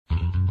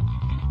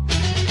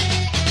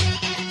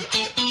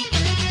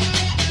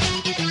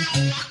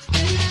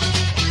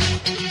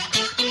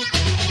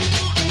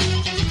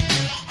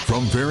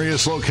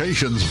various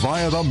locations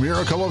via the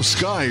miracle of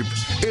Skype,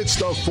 it's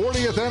the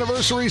 40th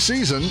anniversary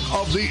season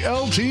of the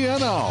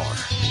LTN Hour.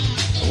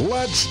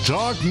 Let's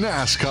talk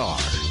NASCAR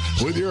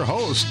with your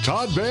host,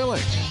 Todd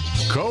Bailing,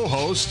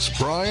 co-hosts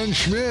Brian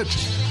Schmidt,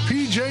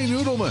 PJ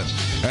Noodleman,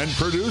 and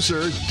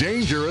producer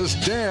Dangerous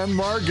Dan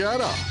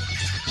Margetta.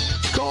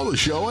 Call the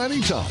show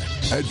anytime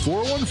at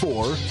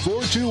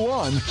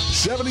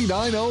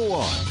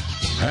 414-421-7901.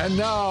 And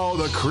now,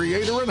 the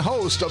creator and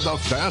host of the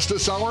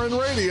fastest hour in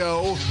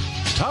radio,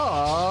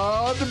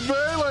 Todd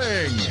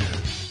Bailing.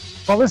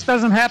 Well, this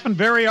doesn't happen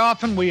very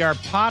often. We are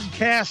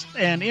podcast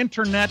and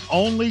internet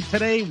only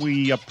today.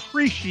 We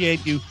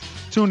appreciate you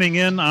tuning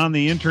in on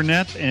the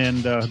internet.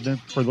 And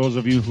for those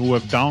of you who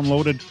have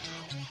downloaded,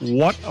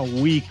 what a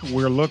week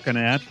we're looking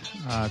at.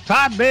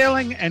 Todd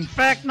Bailing, in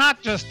fact,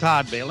 not just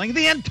Todd Bailing,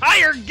 the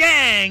entire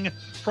gang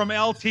from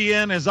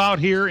LTN is out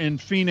here in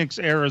Phoenix,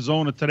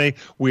 Arizona today.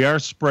 We are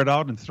spread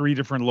out in 3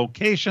 different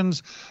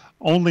locations.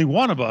 Only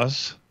one of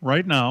us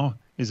right now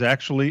is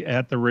actually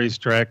at the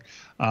racetrack.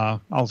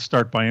 I'll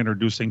start by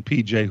introducing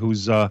PJ,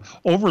 who's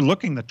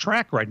overlooking the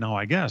track right now,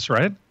 I guess,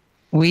 right?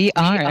 We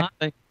are.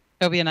 Actually,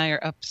 Toby and I are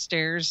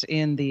upstairs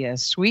in the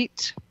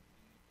suite,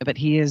 but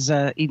he is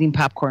eating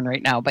popcorn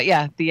right now. But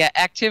yeah, the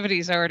activity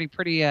is already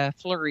pretty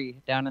flurry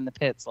down in the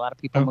pits. A lot of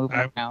people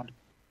moving around.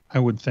 I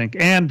would think.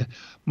 And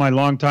my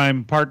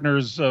longtime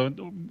partners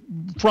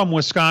from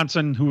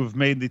Wisconsin who have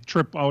made the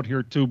trip out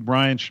here too,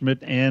 Brian Schmidt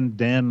and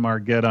Dan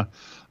Margetta,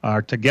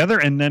 are together.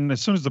 And then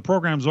as soon as the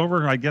program's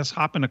over, I guess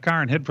hop in a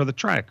car and head for the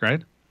track,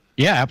 right?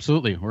 Yeah,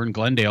 absolutely. We're in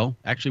Glendale.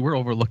 Actually, we're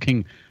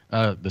overlooking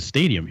the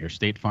stadium here.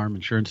 State Farm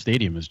Insurance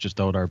Stadium is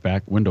just out our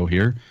back window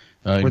here.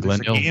 In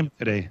Glendale. There's a game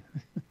today.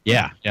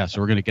 Yeah. So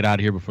we're going to get out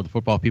of here before the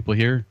football people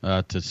here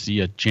to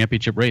see a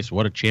championship race.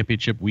 What a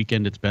championship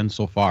weekend it's been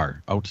so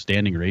far.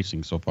 Outstanding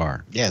racing so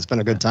far. Yeah, it's been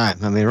a good time.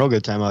 I mean, real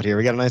good time out here.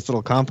 We got a nice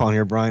little compound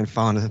here. Brian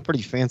found a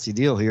pretty fancy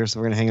deal here, so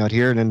we're going to hang out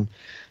here and then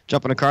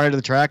jump in a car to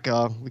the track.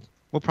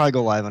 We'll probably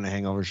go live on a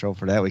hangover show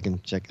for that. We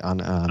can check on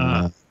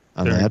that.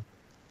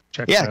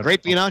 Yeah,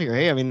 great being out here.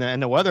 Hey, I mean,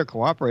 and the weather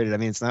cooperated. I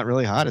mean, it's not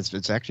really hot.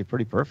 It's actually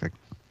pretty perfect.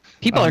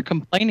 People are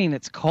complaining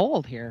it's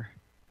cold here.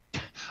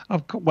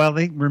 Well,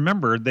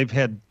 they've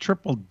had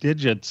triple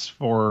digits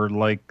for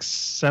like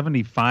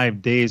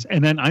 75 days,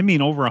 and then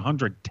over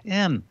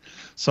 110.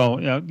 So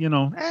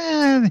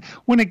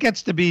when it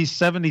gets to be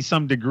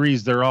 70-some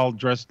degrees, they're all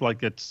dressed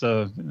like it's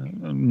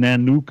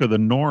Nanook of the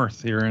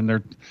North here, and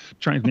they're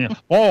trying to.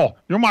 Oh,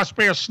 you must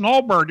be a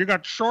snowbird. You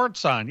got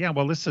shorts on. Yeah,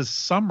 well, this is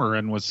summer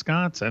in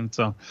Wisconsin,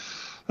 so.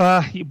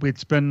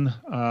 It's been,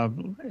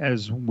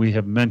 as we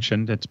have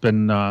mentioned, it's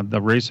been the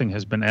racing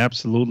has been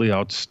absolutely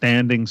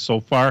outstanding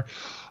so far.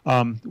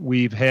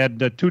 We've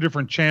had 2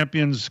 different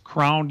champions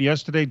crowned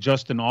yesterday.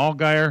 Justin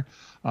Allgaier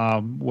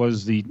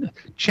was the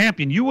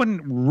champion. You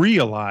wouldn't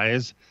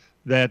realize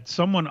that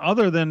someone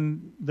other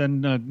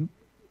than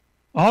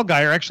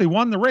Allgaier actually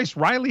won the race.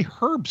 Riley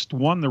Herbst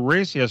won the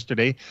race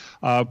yesterday.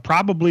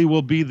 Probably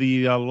will be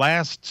the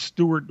last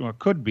Stewart, or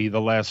could be the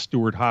last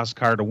Stewart-Haas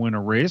car to win a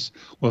race.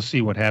 We'll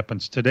see what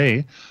happens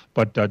today.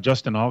 But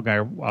Justin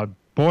Allgaier,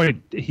 boy,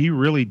 he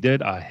really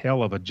did a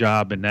hell of a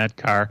job in that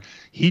car.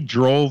 He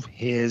drove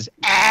his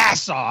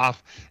ass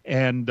off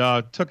and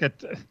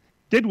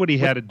did what he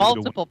had to do.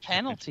 Multiple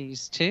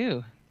penalties,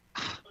 too.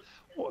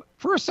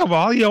 First of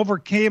all, he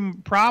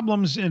overcame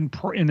problems in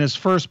his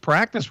first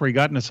practice where he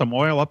got into some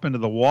oil up into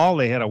the wall.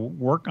 They had to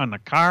work on the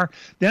car.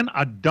 Then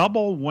a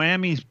double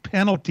whammy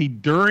penalty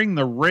during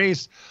the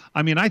race.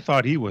 I mean, I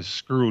thought he was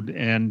screwed,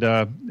 and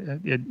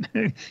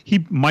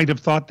he might have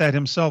thought that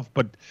himself.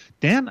 But,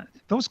 Dan,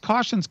 those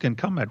cautions can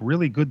come at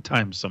really good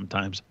times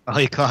sometimes. Oh,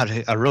 he caught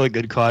a really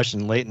good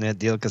caution late in that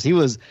deal because he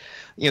was,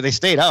 they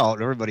stayed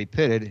out. Everybody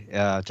pitted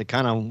to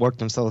kind of work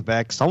themselves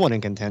back somewhat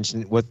in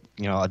contention with,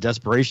 a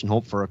desperation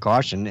hope for a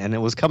caution. And it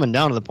was coming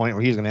down to the point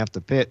where he was going to have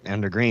to pit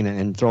under green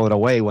and throw it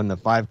away when the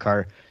 5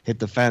 car hit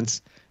the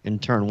fence in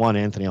turn 1.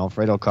 Anthony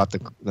Alfredo caught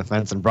the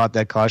fence and brought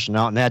that caution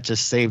out, and that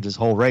just saved his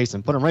whole race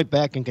and put him right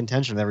back in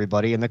contention with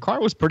everybody. And the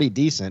car was pretty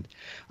decent.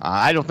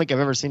 I don't think I've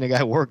ever seen a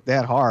guy work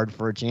that hard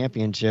for a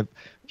championship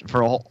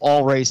for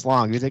all race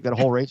long. If you take that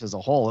whole race as a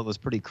whole, it was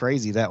pretty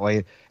crazy that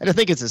way. And I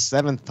think it's his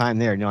 7th time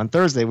there. On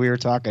Thursday we were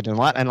talking to a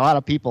lot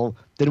of people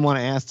didn't want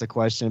to ask the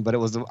question, but it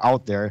was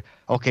out there.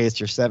 Okay, it's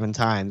your 7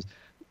 times.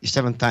 Your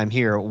 7th time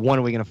here. When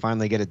are we going to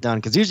finally get it done?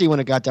 Because usually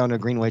when it got down to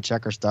Greenway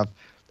checker stuff,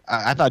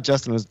 I thought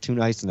Justin was too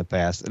nice in the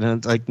past, and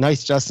it's like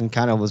nice Justin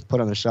kind of was put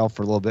on the shelf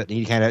for a little bit,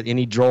 and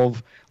he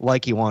drove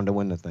like he wanted to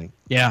win the thing.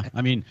 Yeah,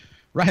 I mean,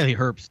 Riley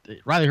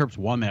Herbst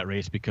won that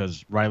race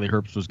because Riley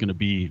Herbst was going to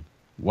be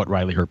what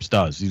Riley Herbst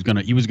does.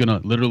 He was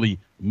gonna literally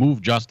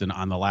move Justin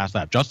on the last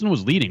lap. Justin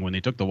was leading when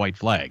they took the white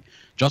flag.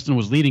 Justin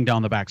was leading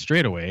down the back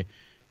straightaway,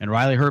 and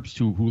Riley Herbst,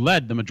 who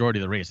led the majority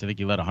of the race, I think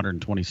he led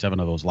 127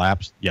 of those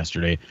laps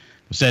yesterday,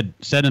 said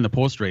in the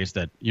post race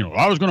that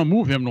I was going to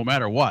move him no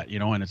matter what,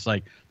 and it's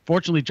like,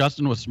 fortunately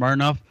Justin was smart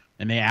enough,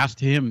 and they asked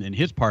him in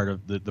his part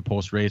of the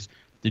post race,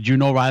 did you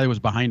know Riley was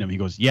behind him? He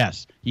goes,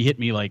 yes. He hit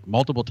me like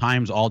multiple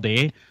times all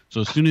day.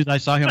 So as soon as I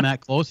saw him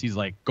that close, he's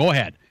like, go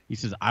ahead. He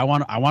says, I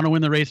want to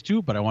win the race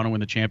too, but I want to win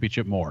the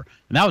championship more.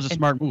 And that was a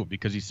smart move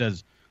because he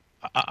says,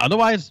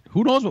 otherwise,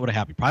 who knows what would have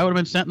happened? Probably would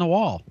have been sent in the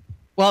wall.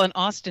 Well, and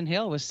Austin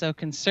Hill was so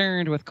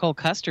concerned with Cole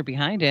Custer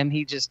behind him,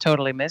 he just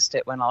totally missed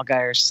it when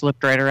Allgaier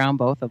slipped right around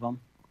both of them.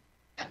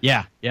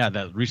 Yeah,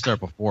 that restart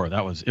before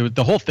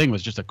the whole thing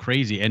was just a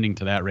crazy ending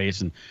to that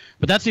race,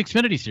 but that's the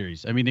Xfinity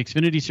Series. I mean, the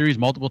Xfinity Series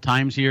multiple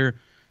times here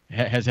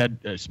has had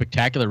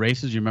spectacular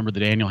races. You remember the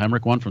Daniel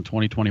Hemrick one from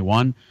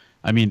 2021.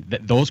 I mean,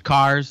 those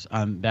cars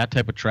on that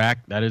type of track,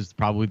 that is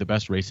probably the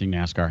best racing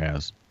NASCAR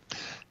has.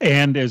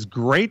 And as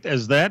great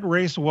as that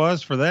race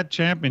was for that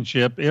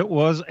championship, it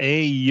was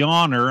a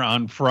yawner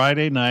on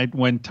Friday night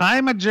when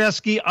Ty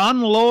Majeski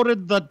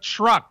unloaded the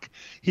truck.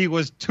 He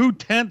was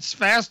 2/10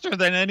 faster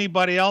than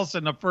anybody else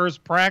in the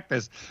first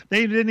practice.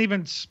 They didn't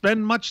even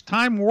spend much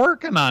time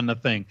working on the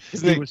thing.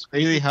 Isn't it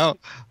crazy how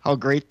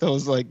great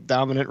those like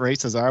dominant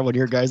races are when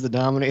your guy's the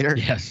dominator?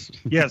 Yes.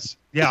 Yes.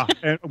 Yeah.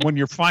 And when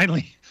you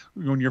finally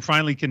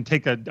can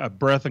take a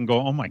breath and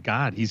go, oh my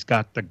God, he's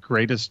got the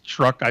greatest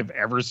truck I've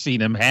ever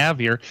seen him have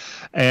here,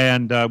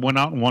 and went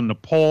out and won the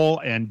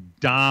pole and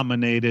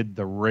dominated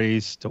the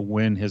race to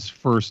win his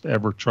first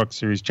ever Truck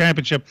Series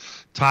championship.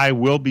 Ty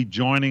will be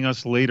joining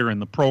us later in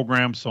the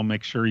program, so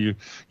make sure you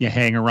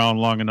hang around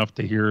long enough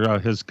to hear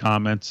his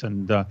comments.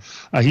 And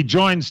he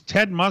joins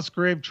Ted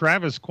Musgrave,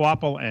 Travis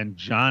Quapple, and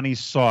Johnny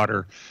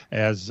Sauter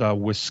as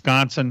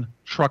Wisconsin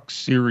Truck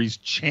Series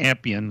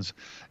champions.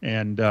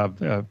 And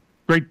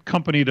great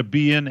company to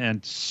be in,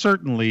 and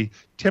certainly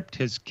tipped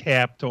his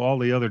cap to all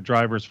the other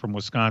drivers from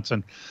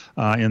Wisconsin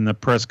in the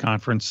press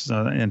conference.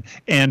 And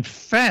in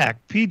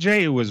fact,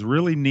 PJ, it was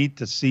really neat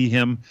to see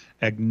him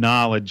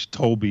acknowledge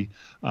Toby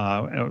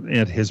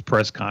at his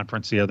press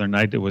conference the other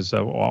night. It was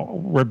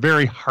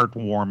very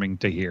heartwarming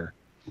to hear.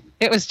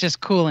 It was just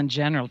cool in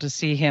general to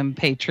see him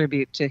pay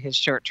tribute to his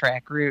short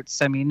track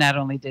roots. I mean, not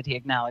only did he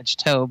acknowledge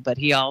Tobe, but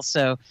he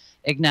also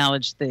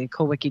acknowledged the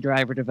Kulwicki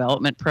Driver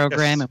Development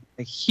Program, yes, and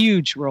a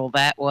huge role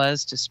that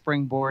was to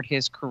springboard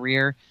his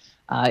career.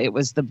 It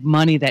was the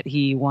money that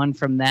he won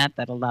from that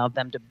allowed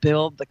them to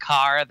build the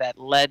car that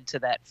led to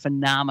that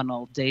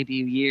phenomenal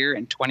debut year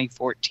in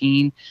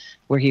 2014,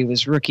 where he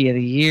was Rookie of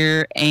the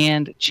Year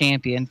and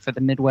champion for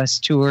the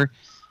Midwest Tour.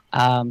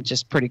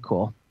 Just pretty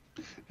cool.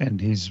 And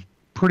he's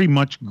pretty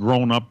much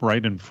grown up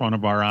right in front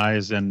of our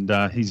eyes, and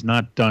he's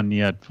not done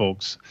yet,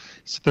 folks.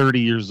 He's 30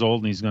 years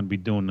old, and he's going to be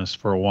doing this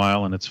for a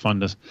while, and it's fun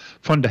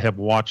to have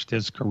watched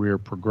his career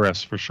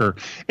progress for sure.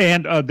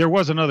 And there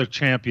was another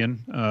champion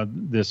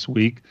this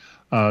week.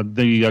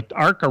 The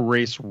ARCA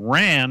race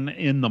ran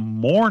in the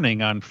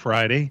morning on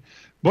Friday.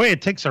 Boy,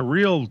 it takes a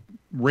real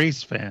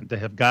race fan to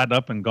have got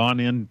up and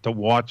gone in to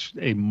watch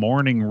a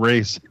morning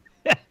race.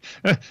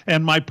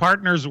 And my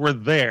partners were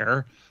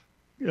there.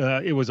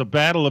 It was a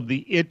battle of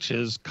the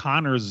itches.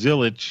 Connor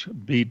Zilich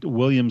beat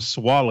William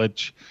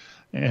Swalich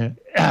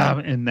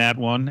in that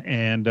one.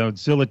 And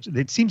Zilich,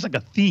 it seems like a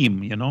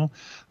theme, you know.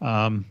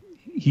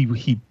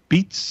 He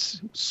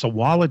beats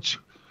Swalich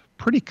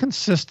pretty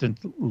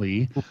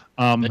consistently.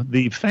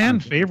 The fan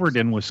favorite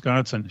in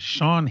Wisconsin,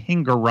 Sean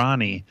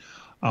Hingarani,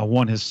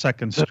 won his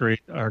second straight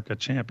ARCA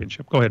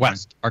championship. Go ahead.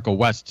 ARCA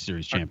West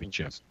Series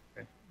championship.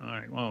 Okay. All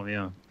right. Well,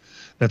 yeah,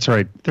 that's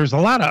right. There's a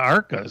lot of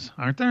ARCAs,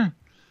 aren't there?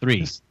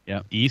 3.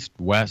 Yeah. East,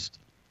 West,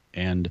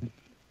 and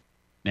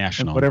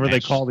National. And whatever they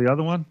call the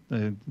other one,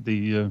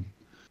 the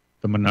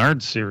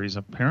Menard Series,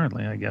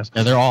 apparently, I guess.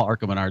 Yeah, they're all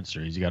ARCA Menard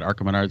Series. You got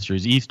ARCA Menard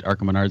Series East,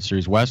 ARCA Menard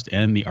Series West,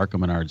 and the ARCA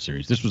Menard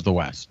Series. This was the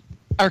West.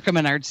 ARCA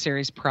Menard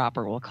Series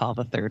proper, we'll call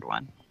the third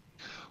one.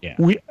 Yeah.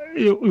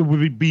 It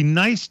would be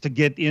nice to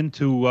get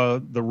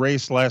into the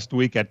race last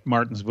week at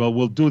Martinsville.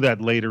 We'll do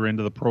that later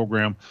into the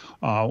program.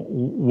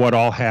 What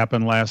all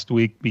happened last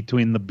week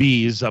between the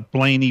Bees,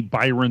 Blaney,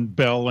 Byron,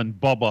 Bell, and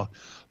Bubba.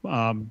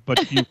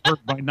 But you've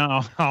heard by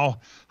now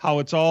how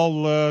it's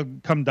all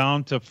come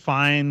down to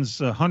fines,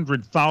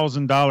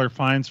 $100,000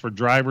 fines for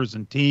drivers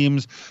and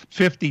teams,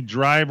 50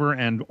 driver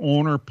and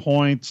owner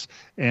points,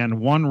 and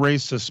 1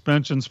 race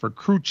suspensions for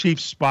crew chief,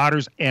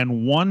 spotters,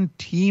 and 1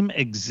 team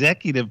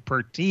executive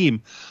per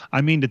team.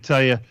 I mean to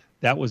tell you,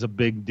 that was a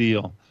big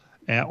deal.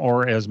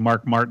 Or as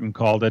Mark Martin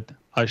called it,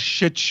 a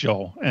shit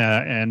show.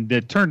 And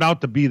it turned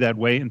out to be that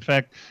way. In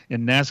fact,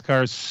 in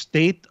NASCAR's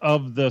State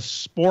of the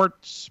Sport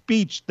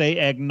speech, they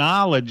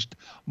acknowledged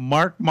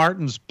Mark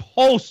Martin's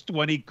post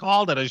when he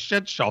called it a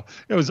shit show.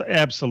 It was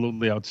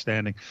absolutely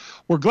outstanding.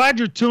 We're glad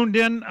you're tuned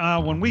in.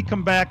 When we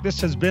come back, this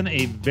has been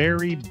a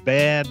very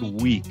bad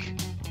week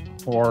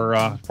for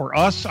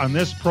us on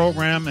this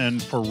program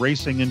and for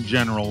racing in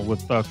general,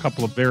 with a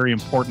couple of very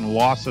important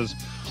losses.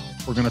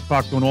 We're going to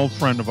talk to an old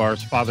friend of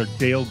ours, Father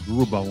Dale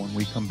Gruba, when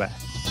we come back.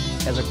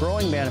 As a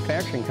growing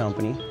manufacturing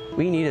company,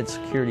 we needed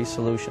security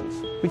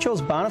solutions. We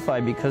chose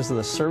Bonafide because of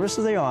the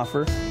services they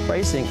offer,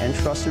 pricing, and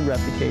trusted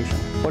reputation.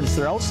 But it's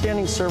their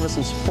outstanding service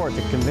and support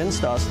that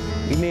convinced us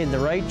we made the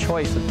right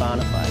choice with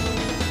Bonafide.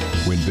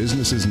 When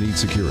businesses need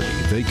security,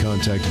 they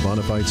contact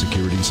Bonafide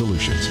Security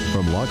Solutions.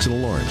 From locks and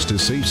alarms to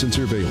safes and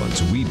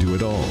surveillance, we do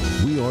it all.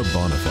 We are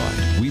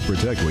Bonafide. We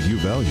protect what you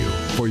value.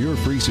 For your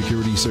free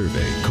security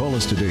survey, call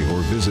us today or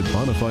visit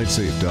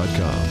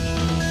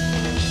bonafidesafe.com.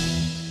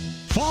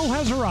 Fall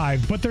has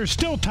arrived, but there's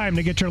still time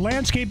to get your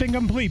landscaping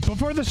complete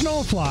before the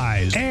snow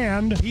flies.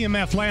 And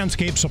PMF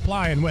Landscape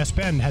Supply in West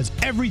Bend has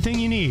everything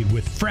you need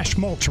with fresh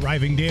mulch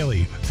arriving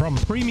daily. From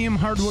premium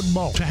hardwood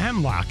mulch to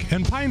hemlock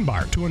and pine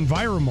bark to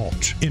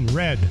EnviroMulch in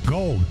red,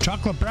 gold,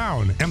 chocolate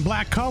brown, and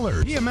black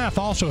colors. PMF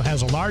also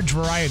has a large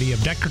variety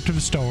of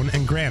decorative stone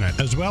and granite,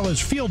 as well as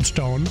field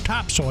stone,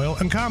 topsoil,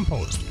 and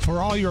compost. For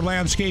all your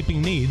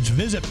landscaping needs,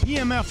 visit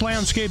PMF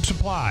Landscape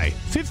Supply,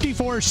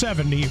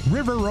 5470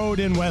 River Road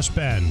in West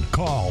Bend.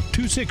 Call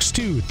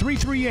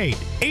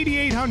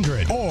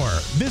 262-338-8800 or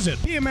visit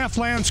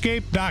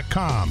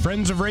pmflandscape.com.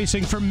 Friends of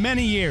racing for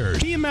many years.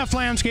 PMF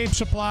Landscape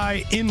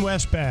Supply in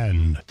West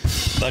Bend.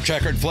 The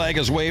checkered flag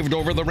is waved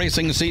over the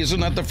racing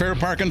season at the Fair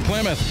Park in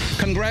Plymouth.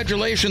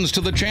 Congratulations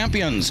to the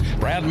champions,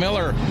 Brad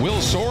Miller,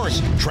 Will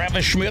Source,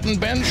 Travis Schmidt, and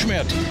Ben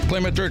Schmidt.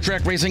 Plymouth Dirt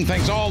Track Racing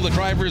thanks all the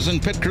drivers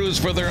and pit crews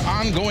for their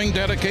ongoing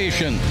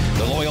dedication.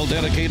 The loyal,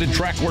 dedicated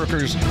track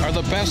workers are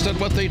the best at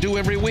what they do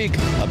every week.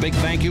 A big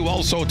thank you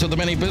also to the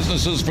many businesses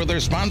for their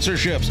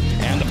sponsorships,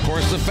 and of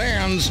course the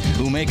fans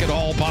who make it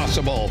all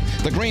possible.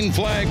 The green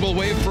flag will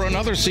wave for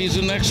another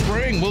season next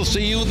spring. We'll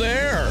see you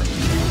there.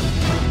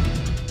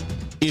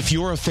 If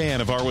you're a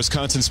fan of our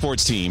Wisconsin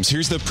sports teams,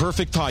 here's the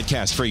perfect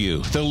podcast for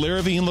you. The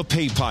Larrivee and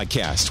LePay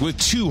podcast with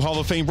two Hall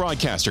of Fame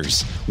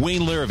broadcasters.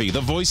 Wayne Larrivee,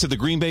 the voice of the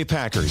Green Bay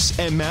Packers,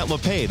 and Matt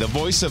LePay, the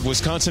voice of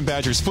Wisconsin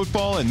Badgers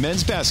football and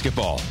men's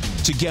basketball.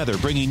 Together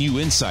bringing you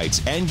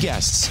insights and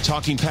guests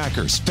talking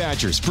Packers,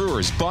 Badgers,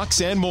 Brewers,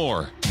 Bucks, and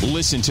more.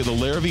 Listen to the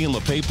Larrivee and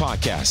LePay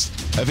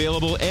podcast.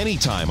 Available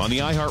anytime on the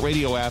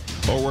iHeartRadio app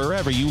or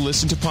wherever you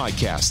listen to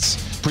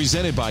podcasts.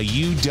 Presented by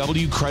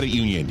UW Credit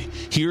Union.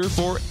 Here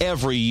for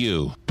every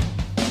you.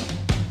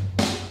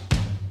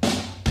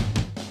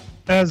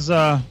 As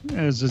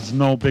it's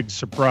no big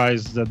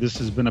surprise that this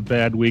has been a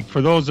bad week.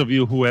 For those of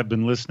you who have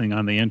been listening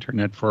on the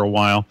internet for a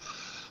while,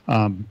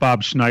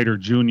 Bob Schneider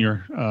Jr.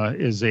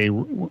 Is a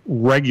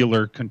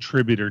regular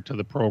contributor to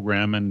the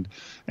program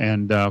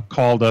and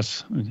called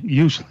us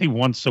usually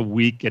once a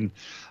week. And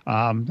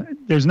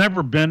there's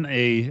never been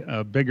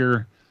a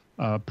bigger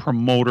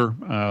promoter,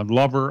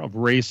 lover of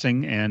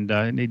racing,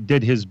 and he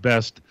did his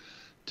best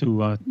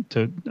to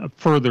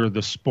further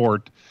the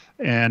sport.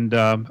 And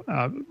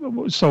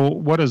so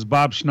what does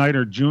Bob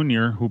Schneider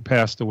Jr., who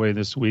passed away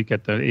this week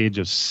at the age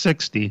of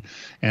 60,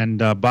 and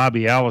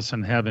Bobby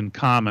Allison have in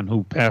common,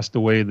 who passed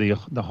away, the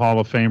Hall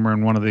of Famer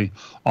and one of the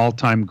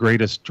all-time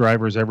greatest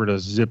drivers ever to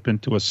zip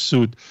into a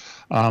suit?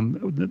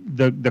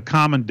 The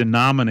common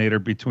denominator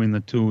between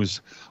the two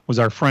was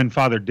our friend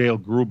Father Dale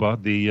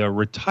Gruba, the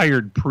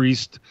retired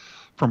priest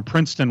from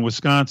Princeton,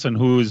 Wisconsin,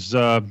 who's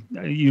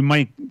you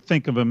might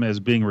think of him as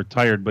being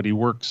retired, but he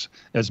works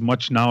as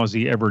much now as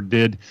he ever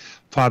did.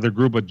 Father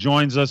Gruba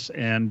joins us,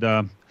 and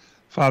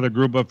Father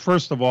Gruba,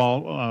 first of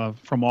all,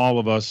 from all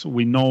of us,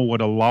 we know what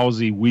a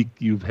lousy week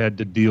you've had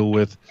to deal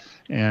with,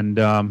 and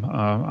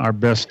our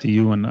best to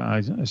you, and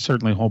I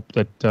certainly hope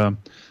that there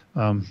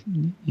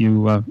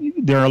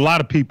are a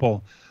lot of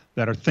people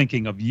that are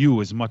thinking of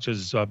you as much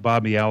as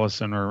Bobby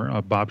Allison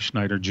or Bob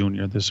Schneider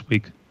Jr. this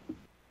week.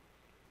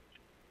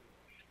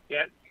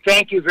 Yeah,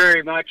 thank you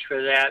very much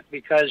for that,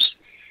 because,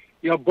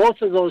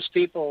 both of those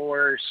people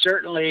were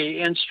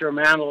certainly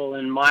instrumental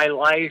in my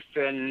life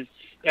and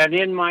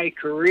in my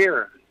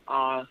career.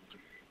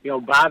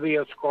 Bobby,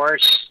 of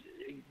course,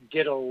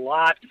 did a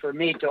lot for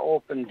me to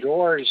open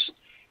doors,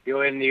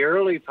 in the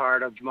early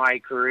part of my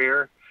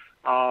career.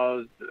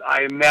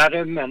 I met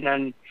him, and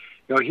then,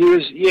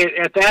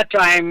 at that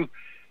time,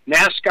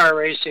 NASCAR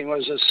racing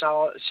was a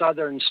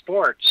southern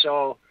sport,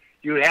 so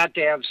you had to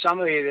have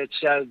somebody that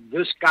said,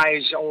 this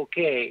guy's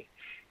okay.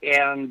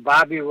 And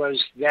Bobby was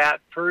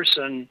that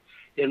person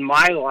in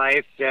my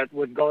life that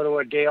would go to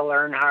a Dale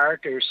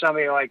Earnhardt or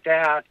somebody like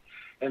that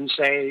and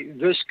say,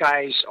 this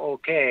guy's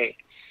okay.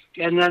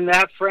 And then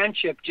that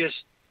friendship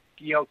just,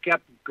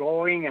 kept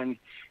going and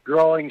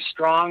growing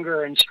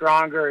stronger and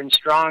stronger and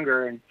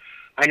stronger. And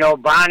I know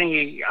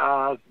Bonnie,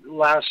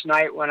 last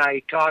night when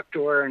I talked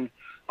to her and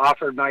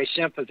offered my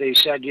sympathy,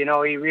 said, he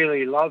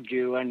really loved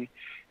you. And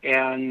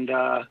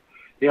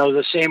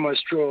the same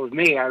was true of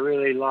me. I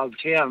really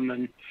loved him.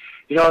 And,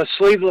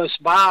 Sleeveless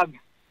Bob,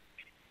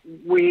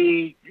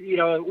 we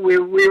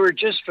were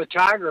just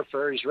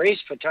photographers,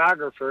 race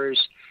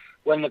photographers,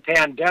 when the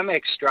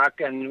pandemic struck,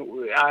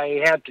 and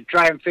I had to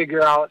try and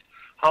figure out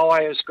how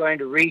I was going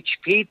to reach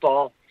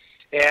people.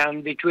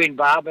 And between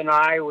Bob and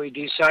I, we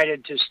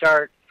decided to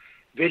start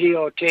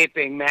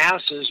videotaping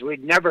masses.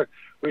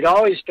 We'd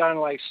always done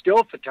like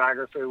still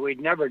photography.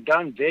 We'd never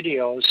done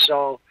videos.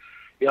 So,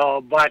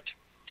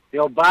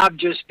 Bob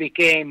just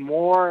became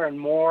more and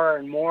more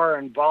and more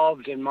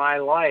involved in my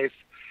life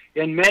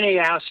in many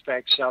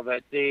aspects of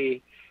it.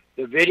 The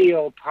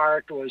video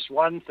part was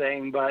one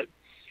thing, but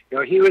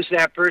he was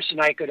that person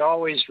I could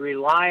always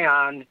rely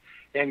on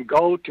and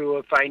go to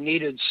if I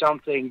needed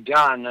something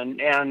done,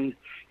 and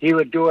he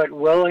would do it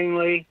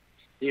willingly,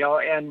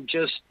 and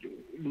just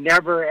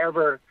never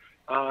ever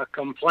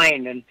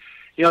complain. And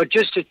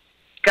just to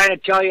kind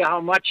of tell you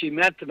how much he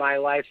meant to my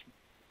life,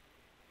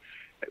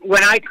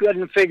 when I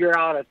couldn't figure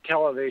out a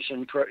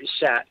television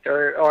set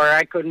or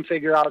I couldn't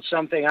figure out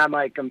something on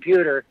my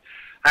computer,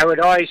 I would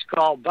always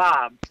call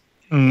Bob.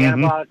 Mm-hmm.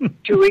 And about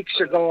 2 weeks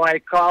ago, I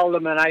called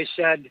him and I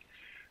said,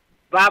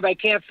 Bob, I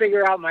can't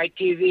figure out my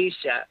TV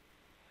set.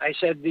 I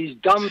said, these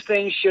dumb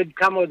things should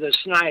come with a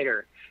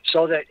Snyder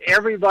so that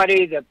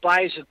everybody that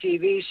buys a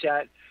TV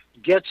set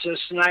gets a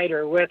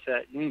Snyder with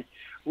it. And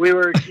we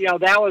were,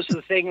 that was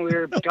the thing we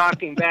were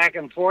talking back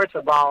and forth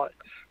about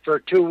for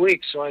 2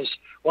 weeks was,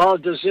 well,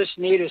 does this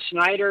need a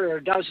Snyder or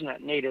doesn't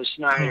it need a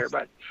Snyder?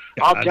 But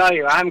I'll tell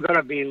you, I'm going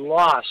to be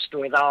lost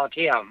without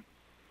him.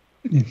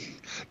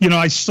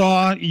 I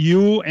saw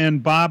you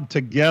and Bob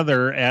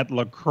together at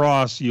La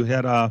Crosse. You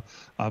had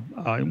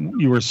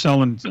you were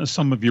selling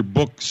some of your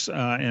books,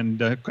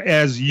 and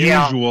as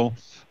usual,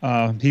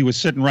 he was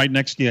sitting right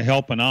next to you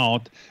helping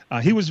out.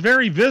 He was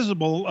very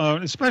visible,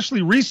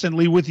 especially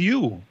recently with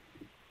you.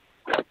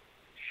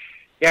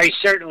 Yeah, he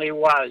certainly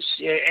was.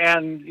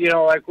 And,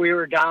 like we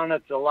were down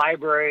at the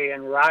library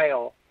in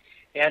Ryle,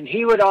 and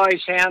he would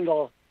always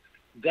handle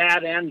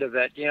that end of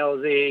it,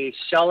 the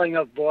selling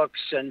of books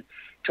and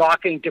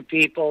talking to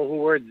people who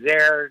were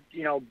there,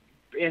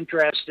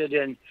 interested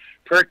in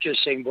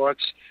purchasing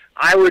books.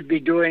 I would be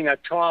doing a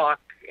talk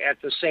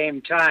at the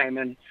same time,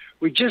 and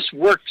we just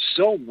worked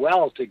so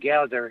well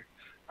together.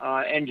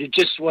 And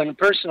when a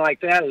person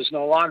like that is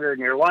no longer in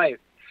your life,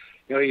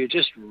 you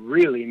just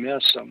really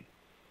miss them.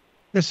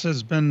 This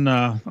has been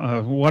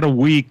what a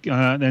week,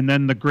 and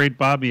then the great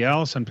Bobby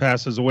Allison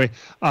passes away.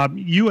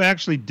 You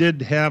actually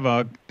did have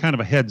a kind of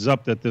a heads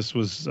up that this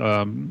was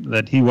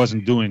that he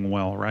wasn't doing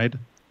well, right?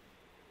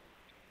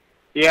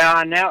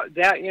 Yeah, now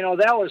that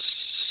was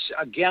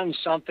again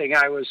something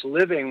I was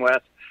living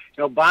with.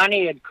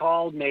 Bonnie had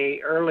called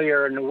me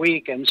earlier in the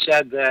week and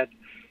said that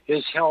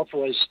his health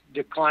was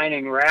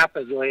declining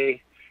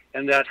rapidly,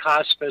 and that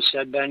hospice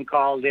had been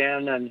called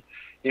in, and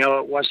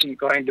it wasn't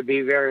going to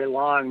be very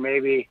long,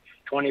 maybe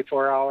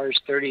 24 hours,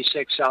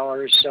 36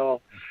 hours.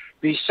 So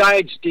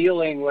besides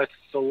dealing with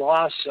the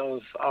loss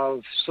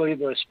of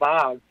Sleeveless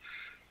Bob,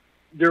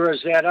 there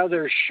was that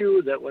other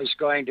shoe that was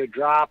going to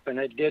drop, and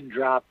it did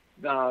drop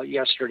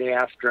yesterday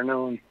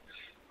afternoon.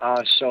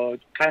 So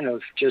it kind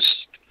of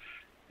just,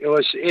 it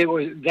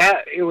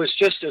was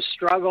just a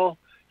struggle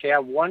to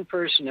have one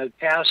person that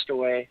passed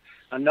away,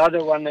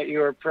 another one that you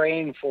were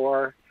praying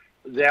for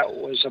that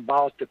was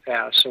about to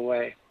pass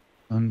away.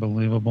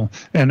 Unbelievable.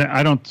 And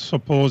I don't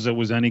suppose it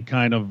was any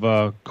kind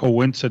of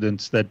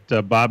coincidence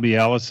that Bobby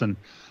Allison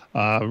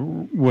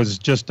was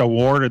just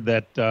awarded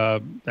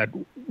that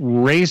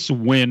race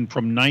win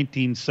from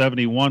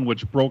 1971,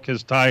 which broke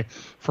his tie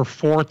for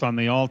fourth on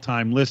the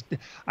all-time list.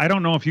 I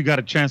don't know if you got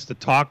a chance to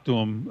talk to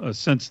him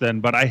since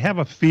then, but I have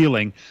a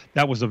feeling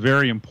that was a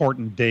very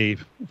important day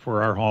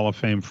for our Hall of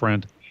Fame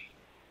friend.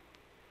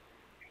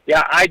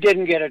 Yeah, I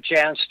didn't get a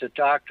chance to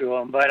talk to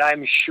him, but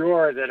I'm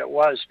sure that it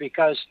was,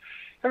 because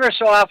ever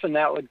so often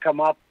that would come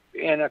up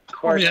in a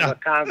course of a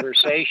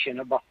conversation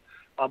about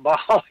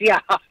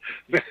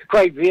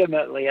quite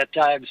vehemently at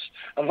times,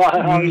 about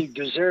how he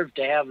deserved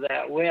to have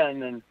that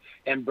win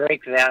and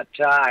break that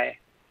tie.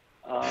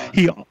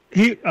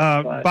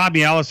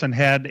 Bobby Allison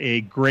had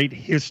a great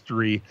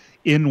history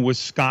in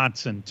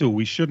Wisconsin too.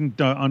 We shouldn't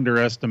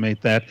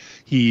underestimate that.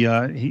 He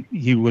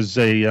was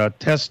a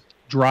test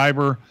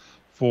driver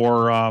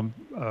for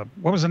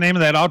what was the name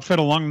of that outfit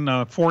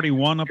along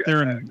 41 up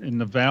there in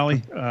the valley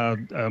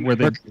where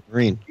they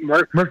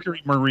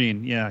Mercury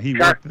Marine. Yeah, he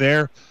worked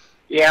there.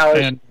 Yeah,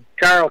 it was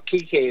Carl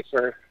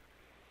Kiefer.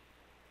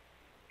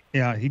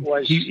 Yeah, he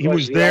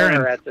was there,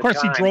 and of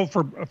course he drove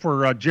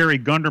for Jerry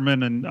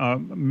Gunderman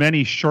and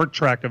many short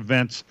track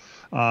events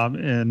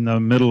in the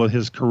middle of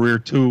his career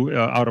too,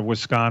 out of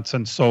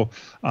Wisconsin. So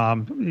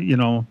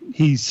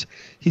he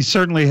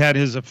certainly had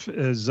his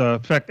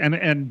effect,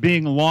 and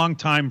being a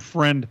longtime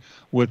friend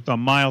with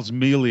Miles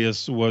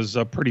Melius was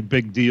a pretty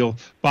big deal.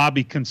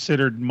 Bobby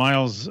considered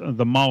Miles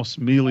the Mouse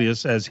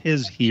Melius as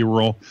his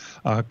hero,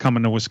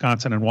 coming to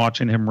Wisconsin and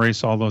watching him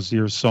race all those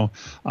years. So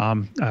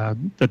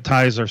the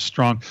ties are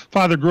strong.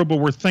 Father Grubel,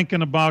 we're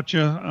thinking about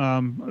you.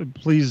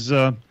 Please,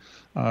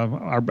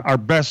 our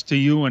best to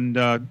you,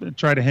 and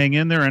try to hang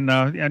in there.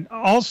 And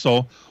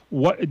also,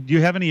 what do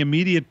you have any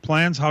immediate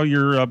plans? How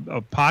your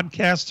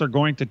podcasts are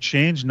going to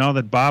change now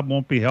that Bob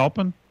won't be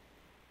helping?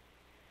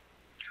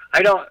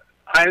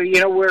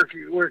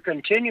 We're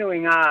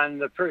continuing on.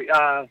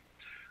 The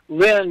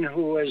Lynn,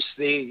 who is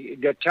the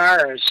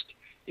guitarist,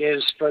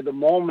 is for the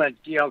moment,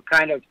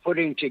 kind of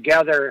putting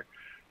together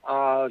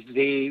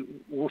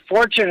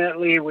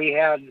fortunately we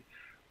had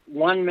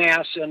one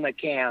mass in the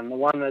can, the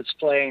one that's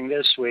playing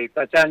this week,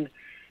 but then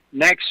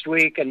next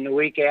week and the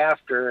week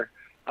after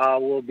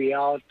we'll be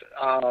out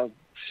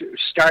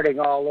starting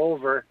all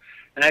over.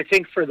 And I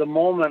think for the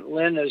moment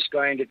Lynn is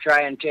going to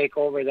try and take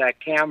over that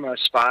camera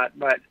spot,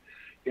 but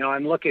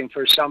I'm looking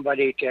for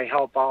somebody to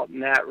help out in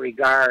that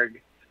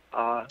regard.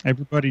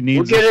 Everybody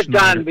needs. We'll get it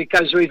done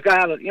because we've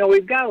got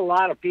a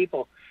lot of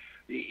people.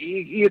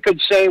 You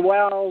could say,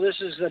 well,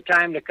 this is the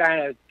time to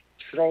kind of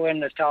throw in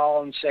the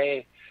towel and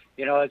say,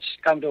 it's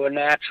come to a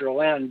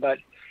natural end. But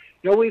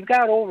we've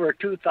got over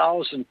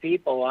 2,000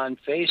 people on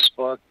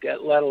Facebook,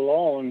 let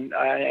alone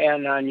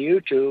and on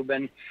YouTube,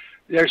 and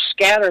they're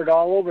scattered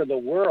all over the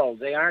world.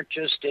 They aren't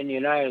just in the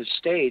United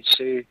States.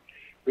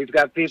 We've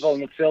got people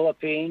in the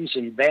Philippines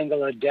and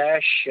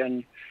Bangladesh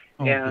and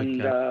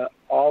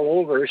all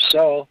over.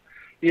 So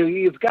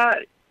you've got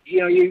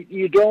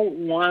you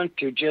don't want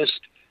to just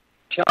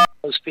tell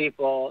those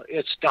people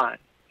it's done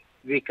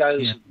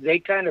because they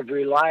kind of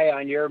rely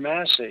on your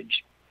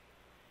message.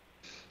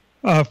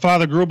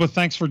 Father Gruba,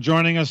 thanks for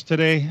joining us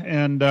today,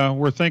 and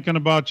we're thinking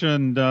about you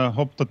and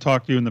hope to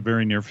talk to you in the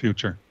very near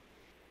future.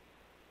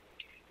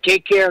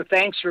 Take care.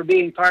 Thanks for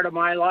being part of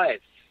my life.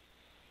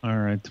 All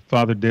right,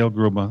 Father Dale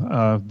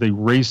Gruba, the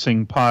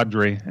racing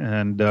padre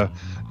and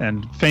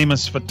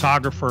famous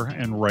photographer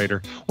and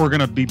writer. We're going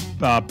to be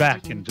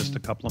back in just a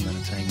couple of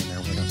minutes. Hang in there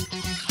with us.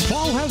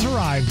 Fall has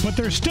arrived, but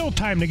there's still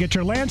time to get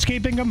your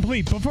landscaping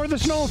complete before the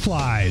snow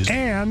flies.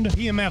 And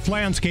PMF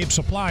Landscape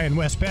Supply in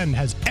West Bend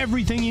has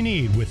everything you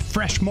need with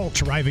fresh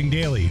mulch arriving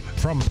daily.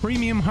 From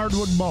premium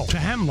hardwood mulch to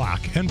hemlock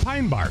and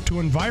pine bark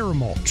to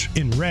EnviroMulch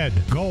in red,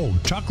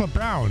 gold, chocolate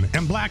brown,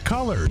 and black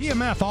colors.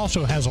 PMF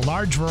also has a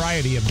large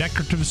variety of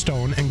decorative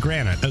stone and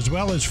granite, as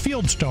well as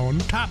field stone,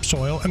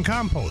 topsoil, and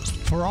compost.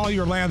 For all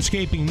your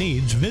landscaping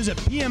needs, visit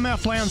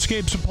PMF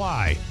Landscape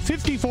Supply,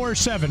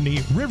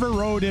 5470 River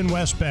Road in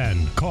West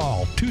Bend. Call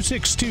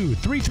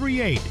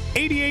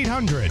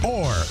 262-338-8800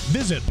 or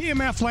visit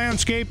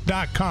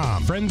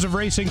pmflandscape.com. Friends of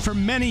racing for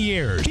many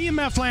years.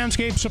 PMF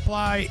Landscape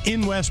Supply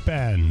in West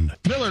Bend.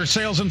 Miller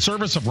Sales and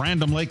Service of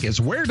Random Lake is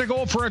where to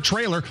go for a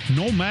trailer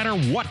no matter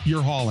what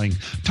you're hauling.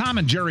 Tom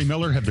and Jerry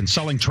Miller have been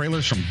selling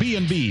trailers from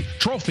B&B,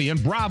 Trophy,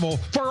 and Bravo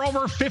for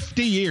over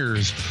 50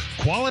 years.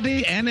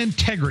 Quality and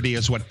integrity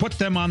is what put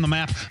them on the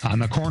map on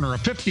the corner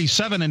of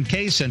 57 and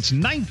K since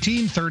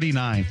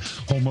 1939.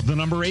 Home of the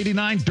number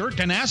 89 dirt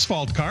and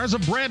asphalt cars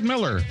of Brad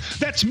Miller.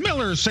 That's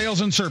Miller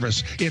Sales and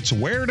Service. It's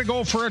where to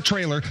go for a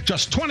trailer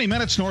just 20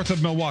 minutes north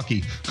of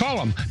Milwaukee. Call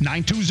them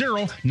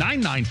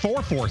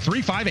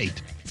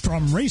 920-994-4358.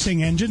 From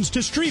racing engines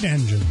to street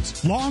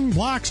engines, long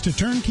blocks to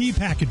turnkey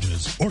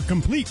packages, or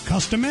complete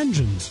custom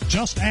engines,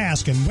 just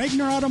ask and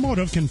Wagner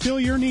Automotive can fill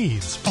your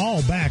needs.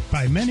 All backed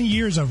by many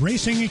years of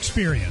racing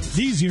experience.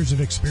 These years of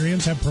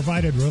experience have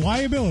provided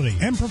reliability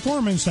and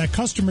performance that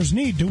customers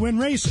need to win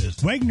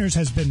races. Wagner's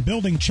has been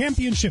building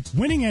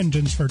championship-winning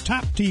engines for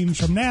top teams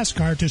from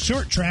NASCAR to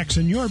short tracks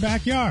in your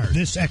backyard.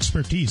 This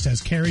expertise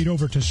has carried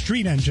over to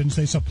street engines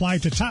they supply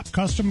to top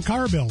custom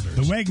car builders.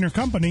 The Wagner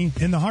Company,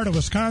 in the heart of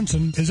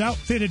Wisconsin, is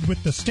outfitted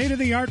with the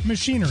state-of-the-art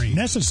machinery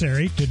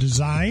necessary to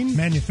design,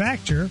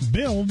 manufacture,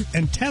 build,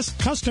 and test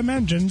custom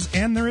engines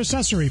and their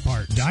accessory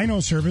parts.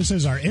 Dyno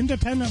services are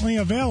independently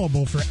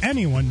available for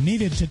anyone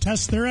needed to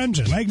test their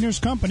engine. Wagner's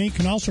Company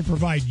can also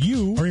provide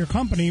you or your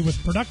company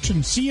with production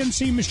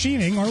CNC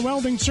machining or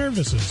welding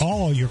services.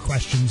 All your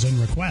questions and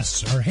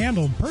requests are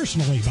handled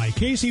personally by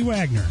Casey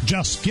Wagner.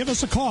 Just give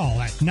us a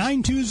call at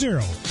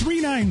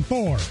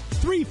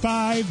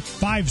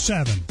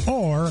 920-394-3557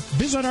 or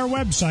visit our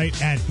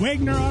website at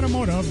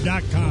WagnerAutomotive.com.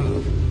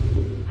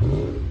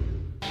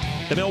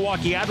 The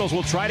Milwaukee Admirals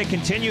will try to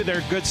continue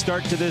their good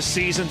start to this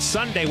season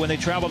Sunday when they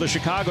travel to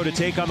Chicago to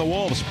take on the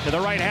Wolves. To the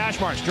right hash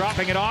marks,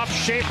 dropping it off.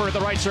 Schaefer at the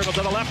right circle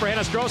to the left for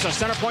Hinostroza.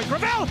 Center point,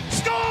 Gravel,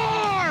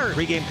 score!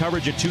 Pre-game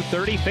coverage at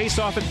 2:30. Face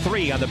off at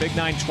 3 on the Big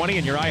 920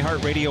 and your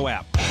iHeartRadio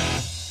app.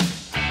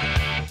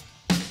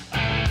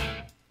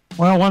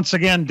 Well, once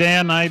again,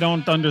 Dan, I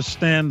don't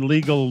understand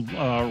legal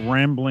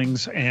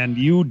ramblings, and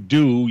you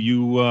do.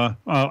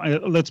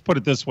 Let's put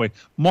it this way: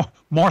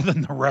 more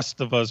than the rest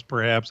of us,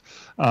 perhaps.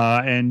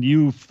 And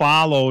you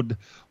followed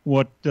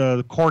what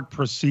the court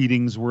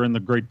proceedings were in the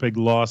great big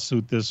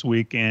lawsuit this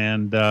week.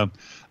 And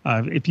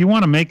if you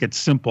want to make it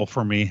simple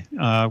for me,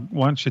 why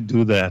don't you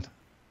do that?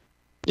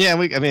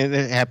 Yeah,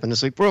 it happened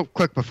this week. Real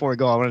quick before we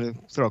go, I wanted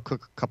to throw a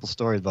quick couple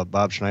stories about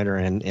Bob Schneider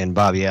and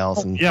Bobby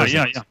Allison.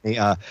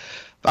 Yeah.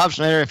 Bob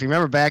Schneider, if you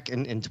remember back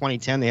in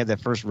 2010, they had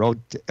that first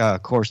road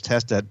course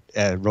test at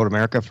Road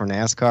America for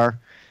NASCAR,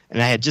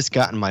 and I had just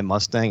gotten my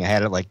Mustang. I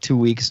had it like 2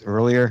 weeks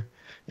earlier,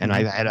 and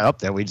I had it up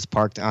there. We just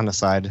parked on the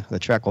side of the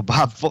track. Well,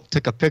 Bob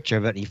took a picture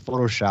of it, and he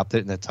photoshopped it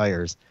in the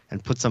tires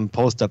and put some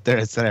post up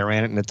there that said I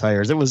ran it in the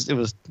tires. It was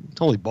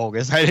totally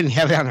bogus. I didn't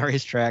have it on the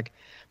racetrack.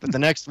 But the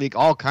next week,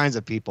 all kinds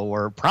of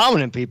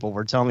prominent people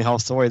were telling me how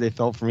sorry they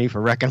felt for me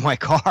for wrecking my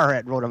car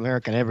at Road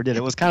America. I never did.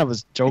 It was kind of a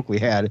joke we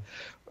had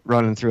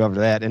running through after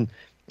that. And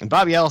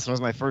Bobby Allison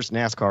was my first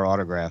NASCAR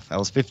autograph. I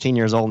was 15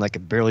 years old and I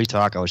could barely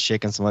talk. I was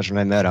shaking so much when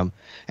I met him.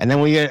 And then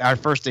we had our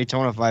first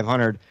Daytona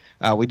 500.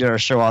 We did our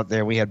show out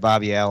there. We had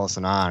Bobby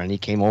Allison on, and he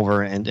came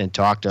over and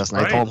talked to us. And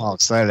I told him how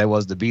excited I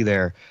was to be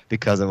there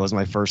because it was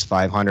my first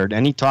 500.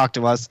 And he talked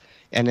to us,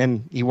 and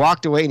then he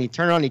walked away, and he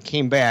turned around, and he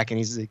came back, and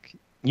he's like,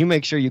 you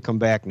make sure you come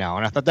back now.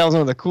 And I thought that was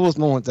one of the coolest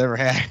moments I ever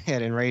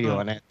had in radio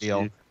on that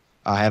deal,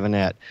 having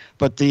that.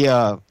 But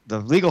the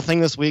legal thing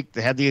this week,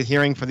 they had the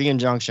hearing for the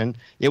injunction.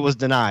 It was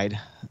denied.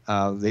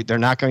 They're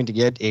not going to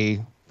get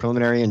a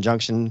preliminary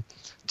injunction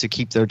to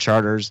keep their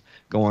charters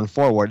going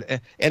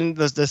forward. And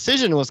the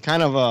decision was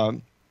kind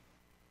of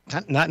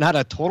not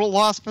a total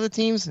loss for the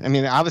teams. I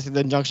mean, obviously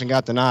the injunction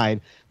got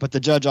denied, but the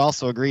judge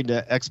also agreed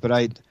to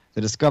expedite the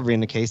discovery in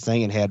the case,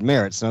 saying it had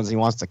merit. So he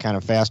wants to kind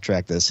of fast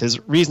track this. His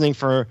reasoning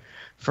for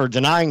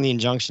denying the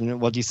injunction,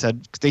 well, he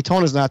said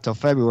Daytona's not till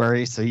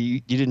February, so you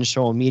didn't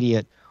show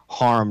immediate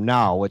harm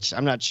now, which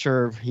I'm not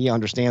sure he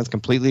understands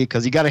completely,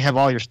 because you got to have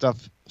all your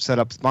stuff set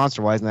up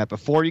sponsor-wise and that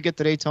before you get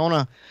to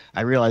Daytona.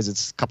 I realize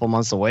it's a couple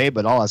months away,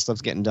 but all that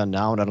stuff's getting done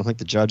now, and I don't think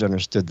the judge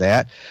understood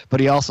that. But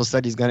he also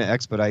said he's going to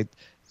expedite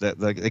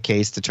the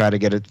case to try to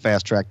get it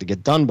fast-tracked to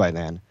get done by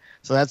then.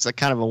 So that's a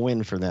kind of a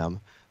win for them.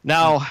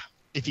 Now,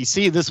 if you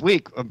see this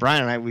week,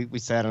 Brian and I, we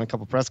sat in a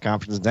couple press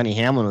conferences. Denny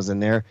Hamlin was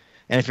in there.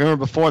 And if you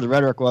remember before, the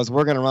rhetoric was,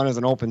 we're going to run as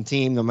an open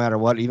team no matter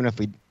what, even if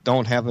we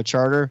don't have a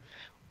charter.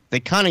 They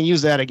kind of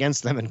use that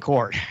against them in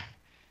court.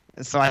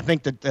 And so I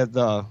think that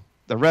the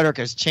rhetoric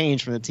has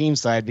changed from the team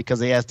side, because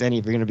they asked Denny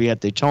if you're going to be at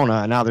Daytona,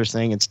 and now they're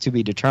saying it's to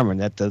be determined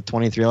that the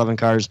 2311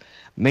 cars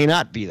may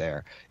not be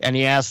there. And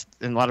he asked,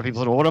 and a lot of people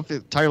said, well, what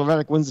if Tyler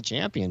Reddick wins the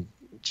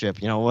championship?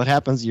 You know, what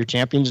happens? Your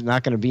champion's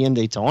not going to be in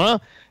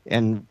Daytona?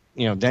 And,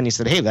 you know, Denny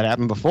said, hey, that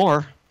happened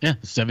before. Yeah,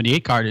 the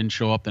 78 car didn't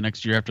show up the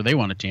next year after they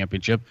won a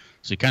championship,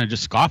 so he kind of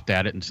just scoffed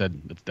at it and said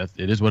that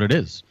it is what it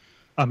is.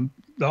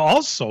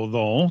 Also,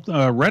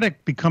 though,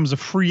 Reddick becomes a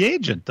free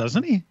agent,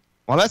 doesn't he?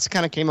 Well, that's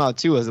kind of came out,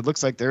 too, as it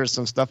looks like there is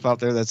some stuff out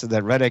there that said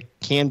that Reddick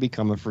can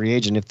become a free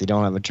agent if they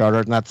don't have a charter.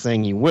 I'm not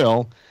saying he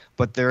will,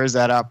 but there is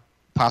that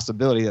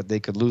possibility that they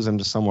could lose him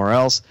to somewhere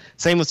else.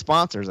 Same with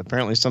sponsors.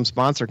 Apparently some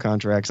sponsor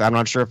contracts, I'm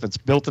not sure if it's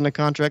built in the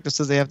contract that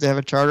says they have to have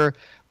a charter,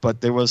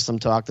 but there was some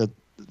talk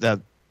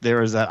that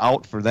there is that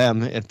out for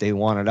them if they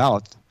want it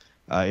out,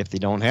 if they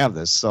don't have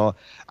this. So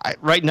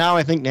right now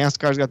I think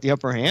NASCAR's got the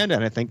upper hand,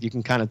 and I think you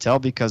can kind of tell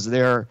because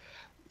their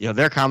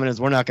comment is,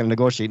 we're not going to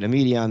negotiate in the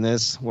media on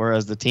this,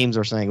 whereas the teams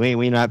are saying, we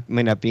may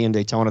not be in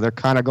Daytona. They're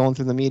kind of going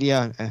through the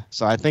media.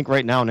 So I think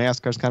right now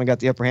NASCAR's kind of got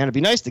the upper hand. It'd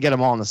be nice to get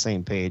them all on the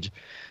same page,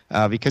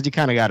 because you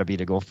kind of got to be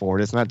to go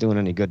forward. It's not doing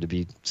any good to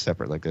be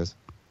separate like this.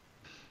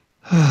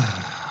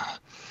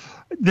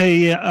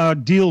 They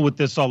deal with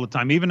this all the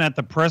time. Even at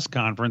the press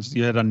conference,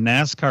 you had a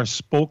NASCAR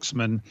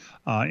spokesman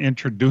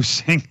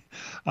introducing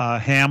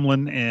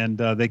Hamlin, and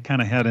they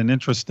kind of had an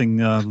interesting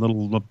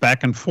little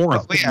back and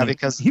forth. Well, yeah,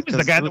 because he was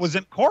the guy that was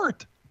in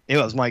court. It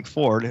was Mike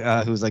Ford,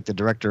 who's like the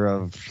director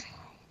of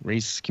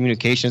race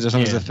communications or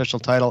something, his official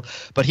title.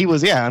 But he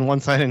was, on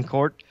one side in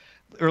court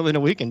early in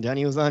the week, and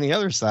Denny was on the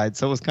other side.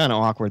 So it was kind of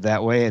awkward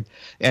that way.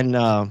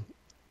 And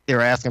they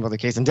were asking about the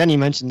case, and Denny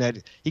mentioned that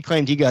he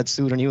claimed he got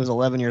sued when he was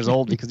 11 years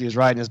old because he was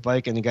riding his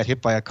bike and he got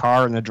hit by a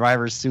car, and the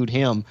driver sued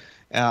him.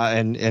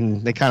 And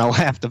they kind of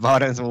laughed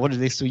about it and said, well, what did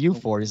they sue you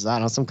for? He said, I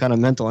don't know, some kind of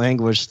mental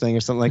anguish thing or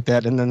something like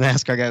that. And then the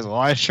NASCAR guys, well,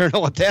 I sure know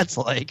what that's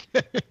like.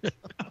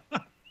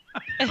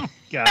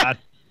 God.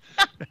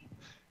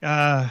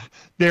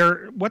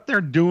 What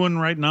they're doing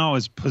right now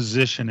is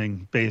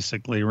positioning,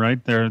 basically,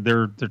 right?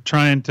 They're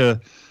trying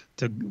to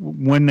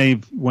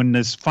when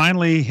this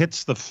finally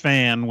hits the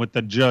fan with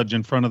the judge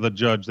in front of the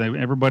judge,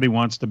 everybody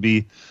wants to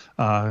be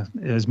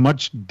as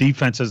much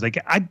defense as they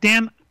can.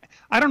 Dan,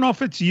 I don't know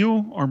if it's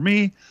you or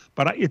me,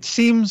 but it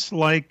seems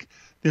like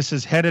this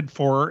is headed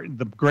for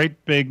the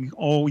great big,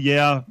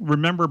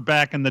 remember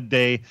back in the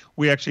day,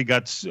 we actually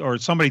or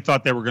somebody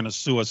thought they were going to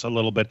sue us a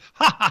little bit.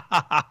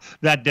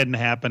 That didn't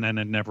happen, and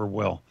it never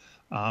will.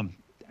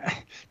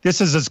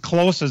 This is as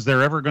close as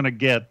they're ever going to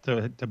get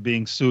to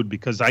being sued,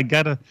 because I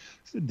got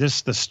the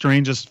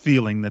strangest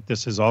feeling that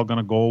this is all going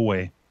to go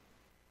away.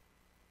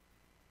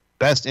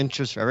 Best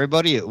interest for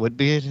everybody, it would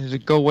be to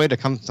go away, to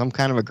come some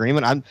kind of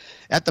agreement. I'm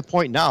at the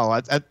point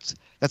now.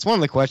 That's one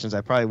of the questions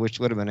I probably wish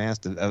would have been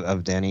asked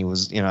of Danny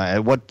was,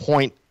 at what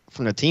point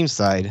from the team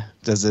side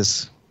does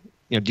this,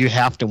 do you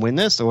have to win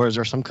this, or is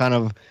there some kind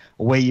of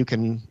way you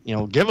can,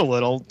 give a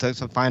little to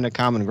find a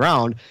common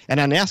ground? And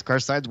on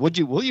NASCAR sides,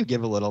 will you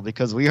give a little,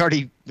 because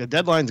the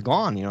deadline's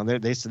gone.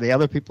 The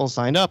other people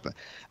signed up.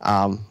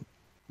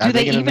 Do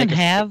they even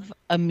have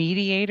a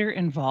mediator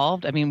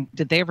involved? I mean,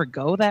 did they ever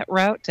go that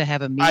route to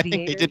have a mediator? I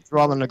think they did through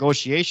all the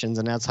negotiations,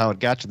 and that's how it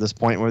got to this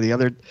point where the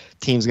other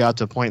teams got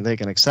to a point they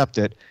can accept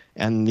it,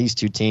 and these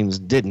two teams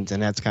didn't,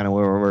 and that's kind of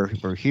where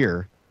we're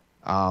here.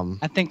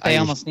 I think they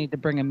almost need to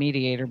bring a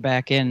mediator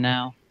back in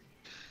now.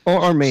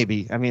 Or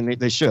maybe. I mean,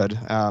 they should.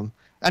 On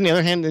the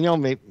other hand,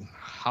 maybe,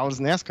 how does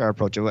NASCAR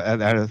approach it?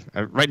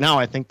 Right now,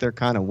 I think they're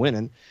kind of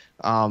winning.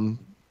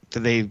 Do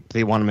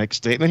they want to make a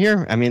statement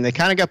here? I mean, they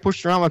kind of got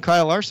pushed around with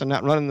Kyle Larson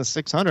not running the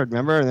 600,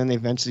 remember? And then they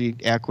eventually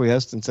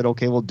acquiesced and said,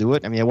 okay, we'll do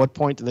it. I mean, at what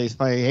point do they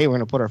say, hey, we're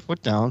going to put our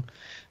foot down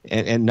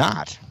and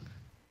not?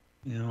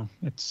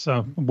 It's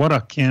what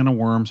a can of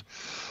worms.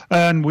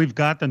 And we've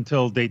got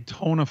until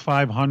Daytona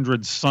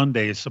 500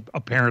 Sunday,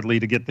 apparently,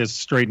 to get this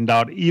straightened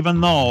out, even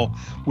though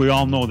we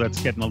all know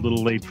that's getting a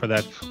little late for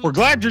that. We're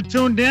glad you're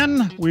tuned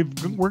in. We've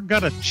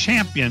got a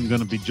champion going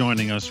to be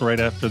joining us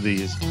right after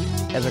these.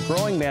 As a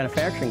growing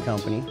manufacturing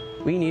company,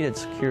 we needed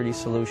security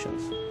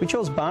solutions. We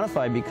chose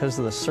Bonafide because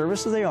of the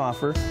services they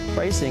offer,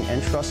 pricing,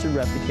 and trusted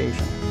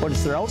reputation. But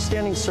it's their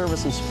outstanding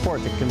service and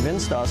support that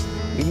convinced us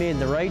we made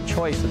the right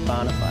choice with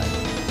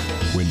Bonafide.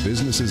 When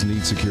businesses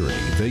need security,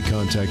 they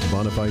contact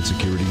Bonafide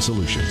Security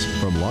Solutions.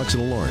 From locks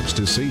and alarms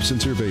to safes and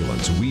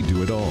surveillance, we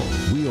do it all.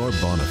 We are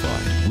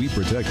Bonafide. We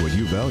protect what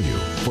you value.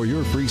 For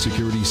your free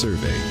security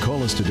survey,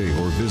 call us today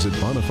or visit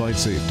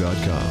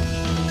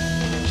bonafidesafe.com.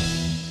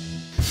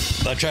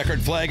 The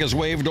checkered flag is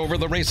waved over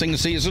the racing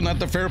season at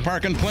the Fair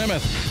Park in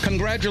Plymouth.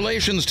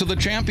 Congratulations to the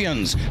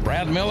champions,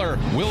 Brad Miller,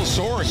 Will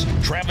Source,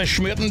 Travis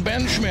Schmidt, and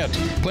Ben Schmidt.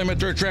 Plymouth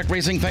Dirt Track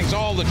Racing thanks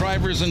all the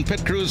drivers and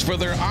pit crews for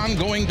their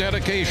ongoing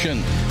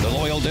dedication. The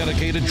loyal,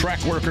 dedicated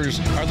track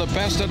workers are the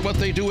best at what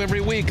they do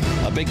every week.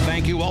 A big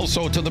thank you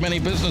also to the many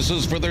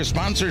businesses for their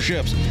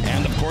sponsorships,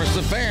 and of course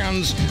the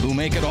fans who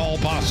make it all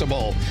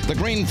possible. The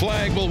green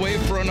flag will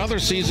wave for another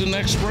season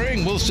next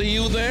spring. We'll see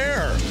you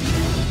there.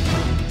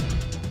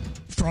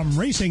 From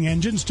racing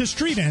engines to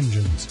street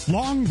engines,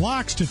 long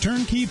blocks to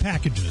turnkey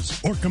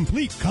packages, or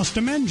complete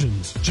custom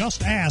engines,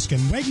 just ask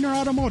and Wagner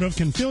Automotive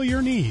can fill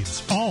your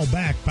needs. All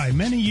backed by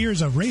many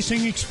years of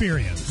racing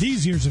experience.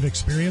 These years of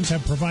experience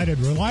have provided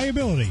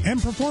reliability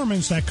and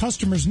performance that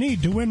customers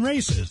need to win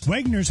races.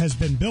 Wagner's has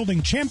been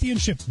building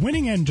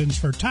championship-winning engines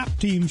for top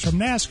teams from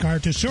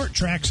NASCAR to short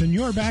tracks in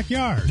your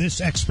backyard.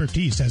 This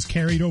expertise has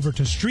carried over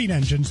to street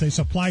engines they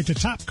supply to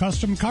top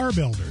custom car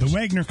builders. The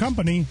Wagner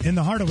Company, in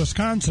the heart of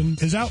Wisconsin,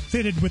 is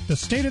outfitted with the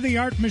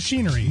state-of-the-art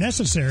machinery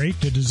necessary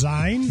to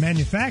design,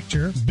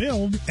 manufacture,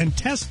 build, and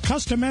test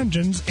custom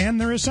engines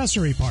and their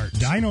accessory parts.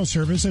 Dyno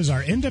services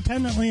are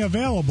independently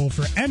available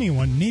for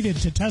anyone needed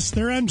to test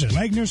their engine.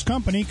 Wagner's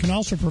Company can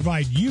also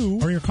provide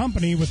you or your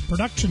company with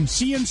production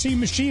CNC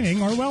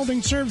machining or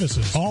welding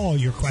services. All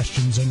your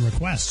questions and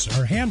requests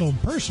are handled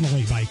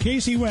personally by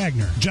Casey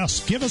Wagner.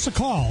 Just give us a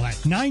call at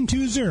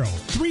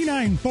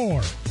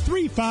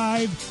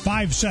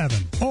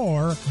 920-394-3557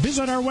 or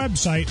visit our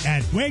website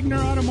at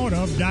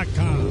wagnerautomotive.com.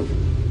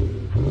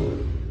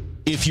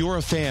 If you're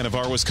a fan of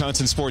our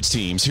Wisconsin sports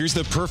teams, here's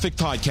the perfect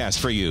podcast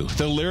for you.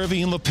 The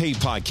Larrivee and LePay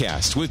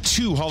podcast with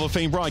two Hall of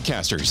Fame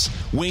broadcasters.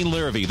 Wayne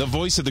Larrivee, the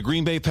voice of the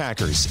Green Bay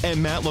Packers,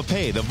 and Matt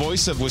LePay, the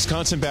voice of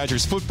Wisconsin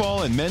Badgers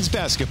football and men's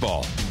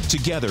basketball.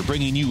 Together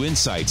bringing you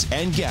insights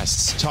and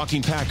guests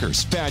talking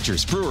Packers,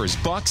 Badgers, Brewers,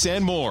 Bucks,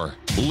 and more.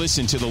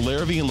 Listen to the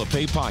Larrivee and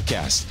LePay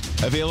podcast.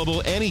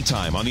 Available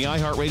anytime on the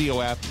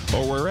iHeartRadio app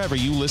or wherever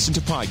you listen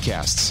to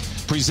podcasts.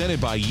 Presented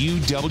by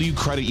UW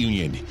Credit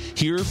Union.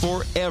 Here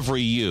for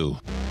every you.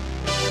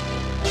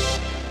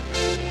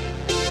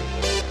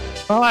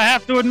 Well, I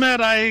have to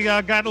admit,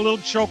 I got a little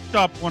choked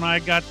up when I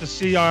got to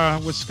see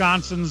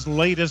Wisconsin's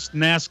latest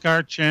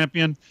NASCAR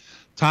champion,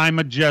 Ty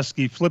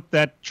Majeski, flip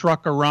that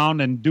truck around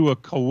and do a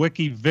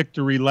Kawicki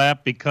victory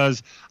lap,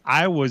 because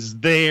I was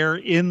there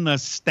in the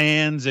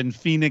stands in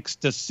Phoenix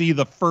to see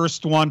the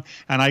first one,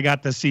 and I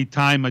got to see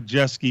Ty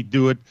Majeski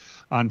do it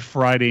on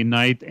Friday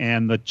night,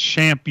 and the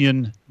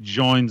champion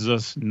joins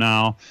us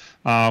now.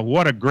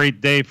 What a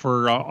great day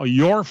for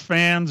your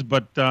fans,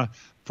 but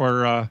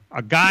for a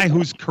guy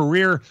whose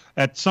career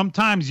at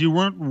sometimes you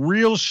weren't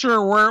real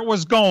sure where it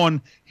was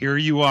going, here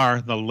you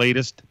are, the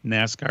latest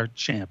NASCAR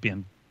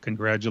champion.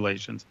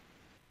 Congratulations.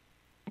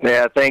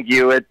 Yeah, thank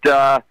you. It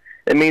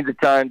means a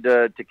ton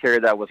to carry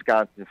that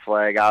Wisconsin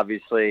flag.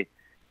 Obviously,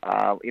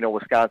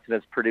 Wisconsin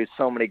has produced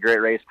so many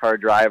great race car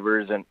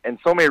drivers and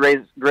so many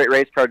great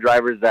race car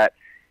drivers that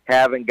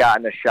haven't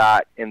gotten a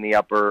shot in the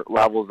upper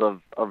levels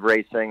of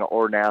racing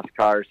or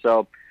NASCAR.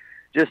 So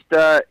just,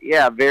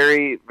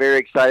 very, very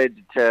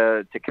excited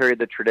to carry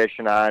the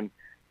tradition on.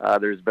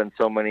 There's been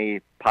so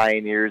many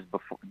pioneers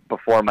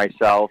before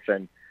myself,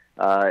 and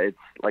it's,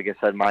 like I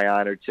said, my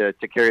honor to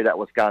carry that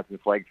Wisconsin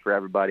flag for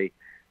everybody.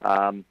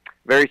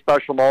 Very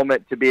special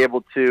moment to be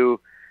able to,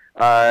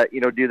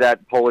 do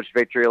that Polish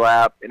victory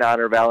lap in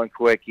honor of Alan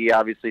Kawicki.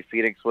 Obviously,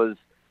 Phoenix was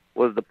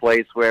the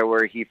place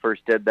where he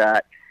first did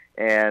that.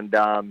 And,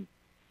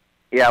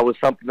 it was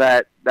something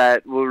that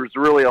was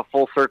really a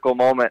full circle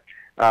moment,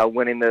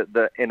 winning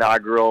the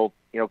inaugural,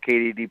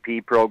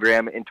 KDDP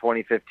program in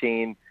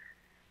 2015.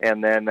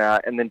 And then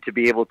to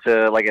be able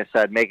to, like I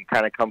said, make it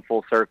kind of come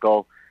full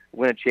circle,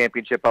 win a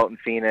championship out in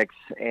Phoenix,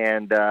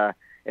 and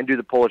do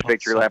the Polish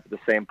victory lap at the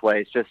same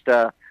place. Just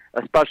a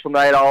special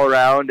night all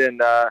around,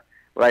 and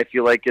what I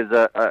feel like is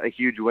a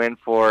huge win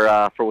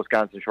for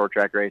Wisconsin short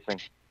track racing.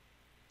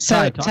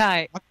 So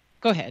Ty,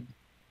 go ahead.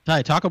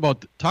 Ty, talk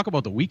about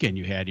the weekend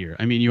you had here.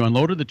 I mean, you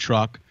unloaded the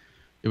truck.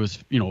 It was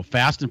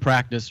fast in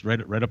practice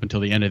right up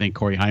until the end. I think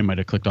Corey Heim might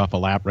have clicked off a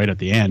lap right at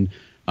the end.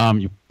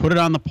 You put it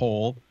on the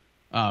pole.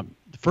 The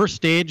first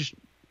stage,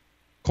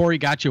 Corey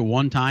got you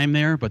one time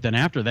there, but then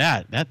after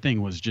that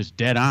thing was just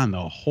dead on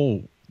the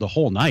whole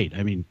night.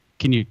 I mean,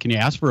 can you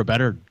ask for a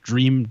better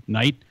dream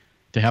night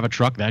to have a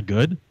truck that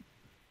good?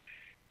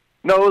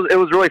 No, it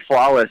was really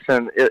flawless,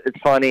 and it's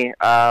funny.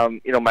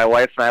 My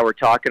wife and I were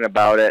talking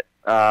about it.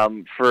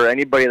 For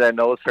anybody that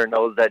knows her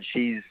knows that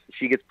she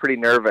gets pretty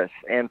nervous,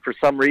 and for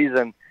some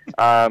reason,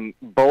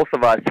 both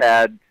of us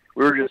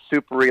we were just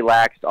super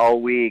relaxed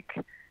all week.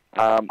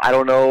 I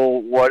don't know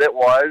what it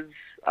was.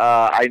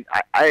 I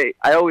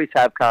always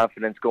have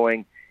confidence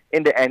going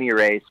into any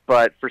race,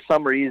 but for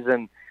some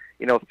reason,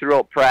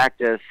 throughout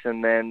practice,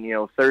 and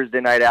then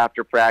Thursday night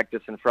after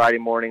practice and Friday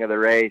morning of the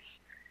race,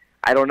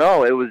 I don't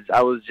know.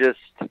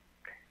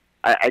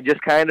 I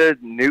just kind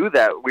of knew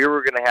that we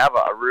were going to have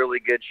a really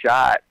good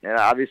shot. And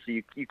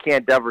obviously you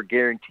can't ever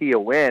guarantee a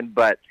win,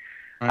 but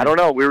right. I don't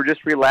know. We were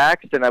just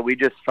relaxed, and we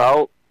just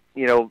felt,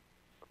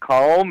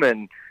 calm,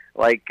 and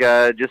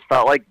just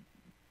felt like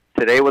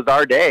today was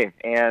our day.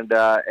 And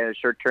it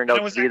sure turned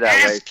out to be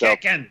that way.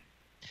 Kicking.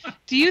 So,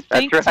 do you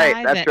think,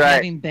 Ty, that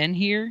having been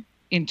here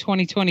in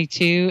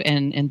 2022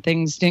 and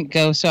things didn't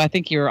go, so I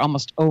think you were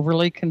almost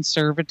overly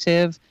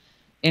conservative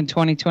in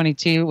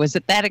 2022, was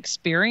it that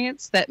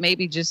experience that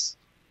maybe just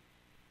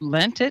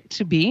lent it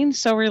to being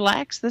so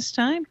relaxed this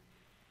time?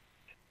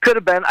 Could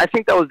have been. I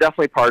think that was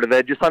definitely part of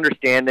it, just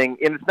understanding.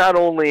 And it's not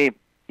only,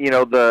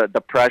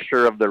 the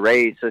pressure of the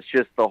race, it's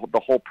just the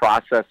whole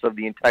process of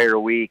the entire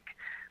week,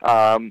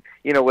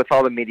 with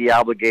all the media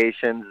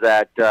obligations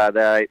that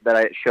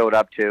I showed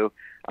up to.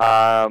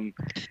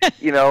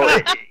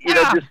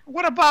 Just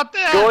what about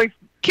that?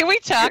 Can we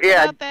talk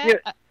about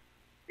that?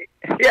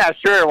 Yeah,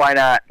 sure. Why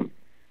not?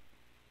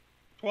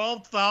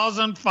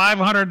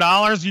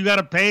 $12,500 you got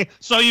to pay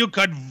so you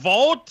could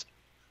vote?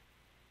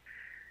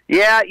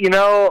 Yeah,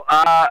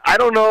 I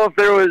don't know if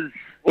there was,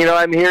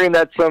 I'm hearing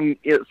that some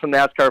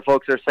NASCAR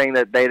folks are saying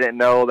that they didn't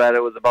know that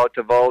it was about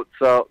to vote,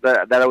 so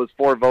that it was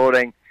for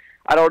voting.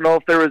 I don't know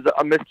if there was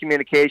a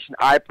miscommunication.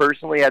 I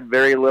personally had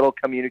very little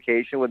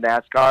communication with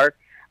NASCAR,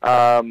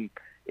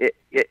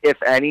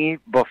 if any,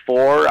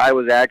 before I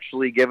was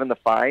actually given the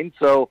fine.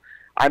 So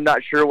I'm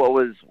not sure what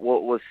was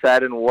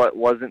said and what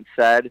wasn't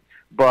said.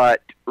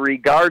 But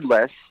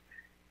regardless,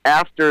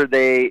 after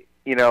they,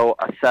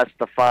 assessed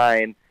the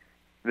fine,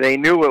 they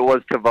knew it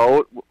was to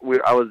vote. We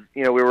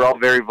were all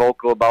very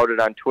vocal about it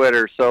on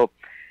Twitter. So,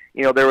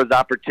 there was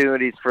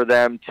opportunities for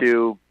them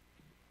to,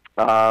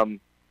 go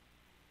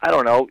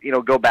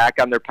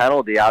back on their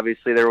penalty.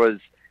 Obviously,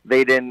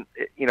 they didn't,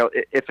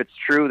 if it's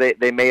true,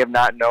 they may have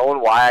not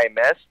known why I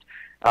missed.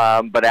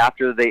 But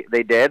after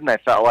they did, and I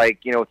felt like,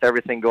 with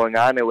everything going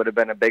on, it would have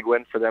been a big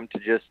win for them to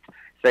just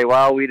say,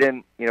 well, we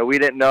didn't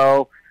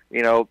know,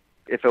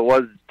 if it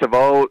was to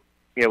vote,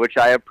 which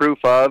I have proof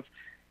of,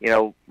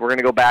 we're going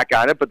to go back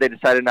on it, but they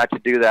decided not to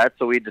do that.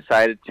 So we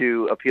decided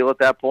to appeal at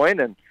that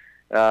point, and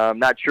I'm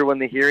not sure when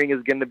the hearing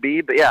is going to be,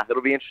 but yeah,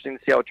 it'll be interesting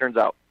to see how it turns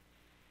out.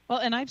 Well,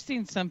 and I've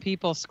seen some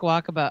people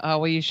squawk about, oh,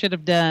 well, you should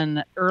have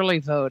done early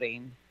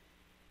voting.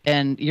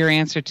 And your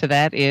answer to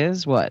that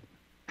is what?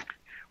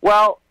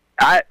 Well,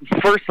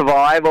 first of all,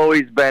 I've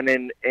always been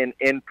an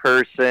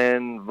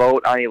in-person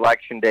vote on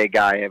Election Day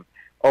guy. I've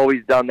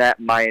always done that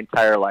my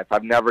entire life.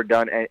 I've never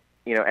done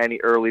any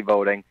early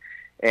voting.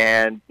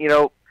 And,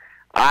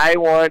 I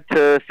want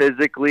to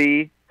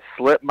physically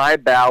slip my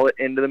ballot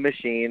into the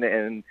machine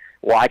and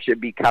watch it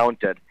be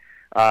counted.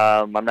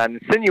 I'm not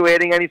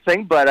insinuating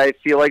anything, but I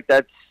feel like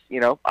that's,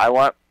 I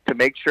want to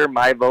make sure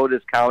my vote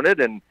is counted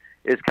and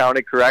is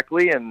counted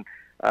correctly. And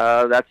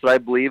that's what I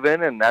believe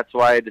in, and that's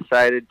why I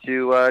decided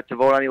to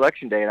vote on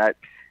Election Day. And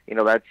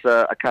that's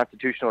a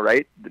constitutional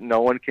right.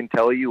 No one can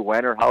tell you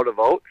when or how to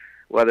vote,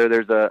 whether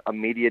there's a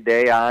media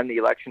day on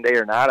Election Day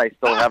or not. I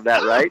still have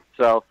that right.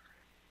 So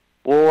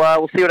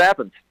we'll see what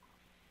happens.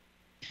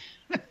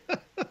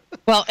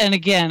 Well, and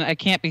again, I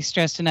can't be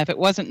stressed enough. It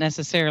wasn't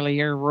necessarily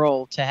your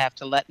role to have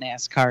to let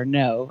NASCAR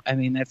know. I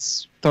mean,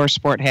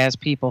 ThorSport has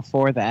people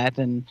for that,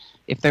 and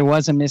if there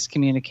was a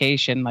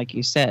miscommunication, like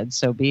you said,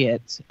 so be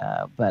it.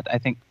 But I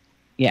think,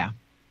 yeah,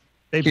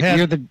 they've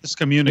had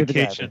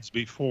miscommunications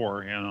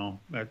before.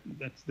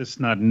 That's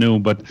not new.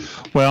 But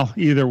well,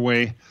 either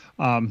way,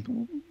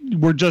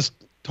 we're just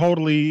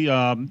totally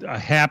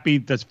happy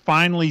to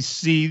finally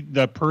see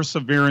the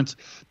perseverance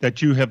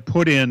that you have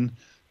put in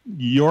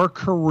your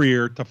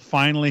career to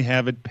finally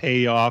have it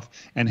pay off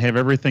and have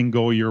everything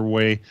go your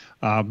way.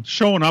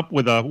 Showing up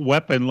with a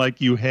weapon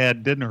like you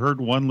had didn't hurt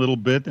one little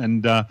bit.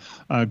 And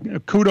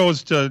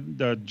kudos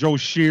to Joe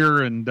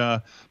Shear and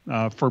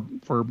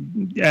for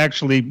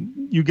actually,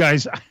 you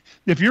guys,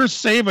 if you're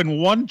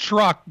saving one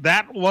truck,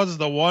 that was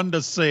the one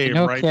to save.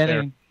 No right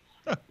kidding.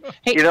 there.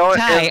 Hey,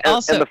 Ty,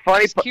 also, and the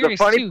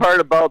funny part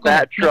about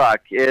that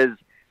truck is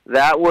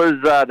that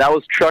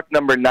was truck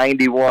number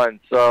 91.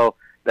 So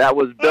that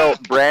was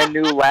built brand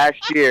new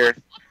last year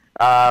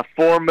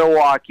for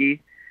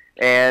Milwaukee,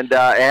 and it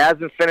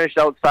hasn't finished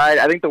outside.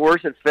 I think the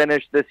worst it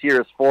finished this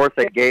year is fourth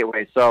at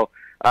Gateway. So,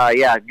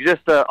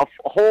 just a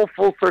whole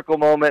full circle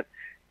moment.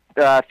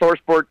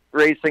 ThorSport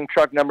Racing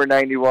truck number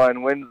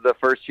 91 wins the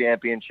first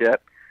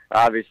championship.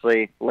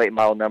 Obviously, late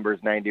model number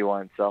is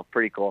 91, so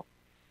pretty cool.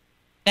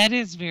 That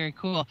is very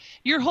cool.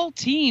 Your whole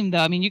team, though,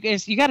 I mean, you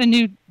got a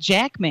new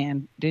jack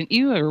man, didn't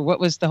you? Or what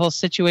was the whole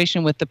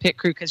situation with the pit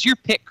crew? Because your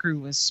pit crew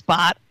was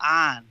spot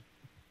on.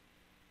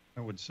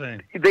 I would say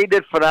they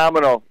did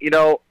phenomenal.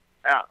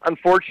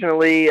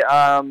 Unfortunately,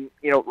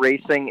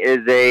 racing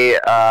is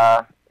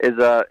a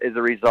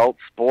result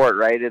sport,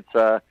 right? It's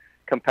a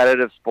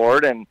competitive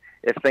sport, and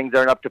if things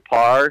aren't up to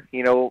par,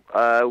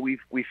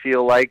 we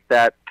feel like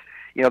that,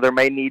 there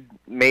may need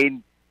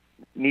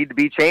to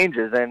be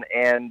changes.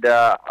 And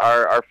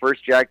our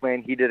first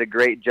jackman, he did a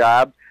great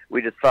job.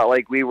 We just felt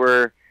like we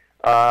were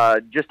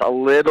just a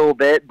little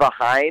bit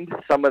behind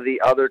some of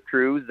the other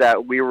crews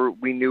that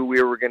we knew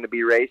we were going to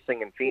be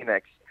racing in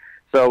Phoenix.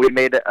 So we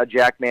made a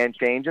jackman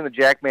change, and the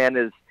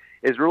jackman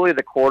is really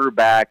the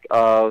quarterback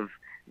of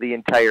the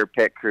entire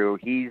pit crew.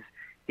 He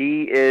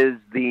is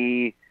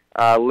the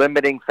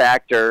limiting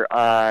factor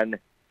on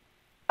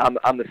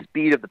the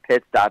speed of the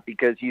pit stop,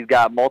 because he's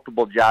got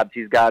multiple jobs.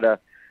 He's got to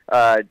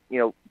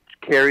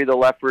carry the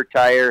left rear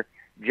tire,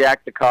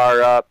 jack the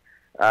car up,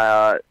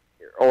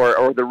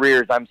 or the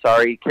rears. I'm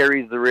sorry, he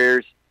carries the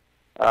rears,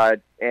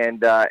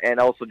 and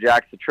also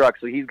jacks the truck.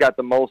 So he's got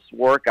the most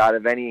work out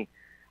of any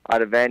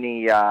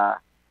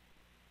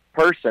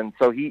person.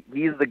 So he's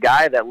the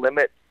guy that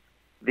limits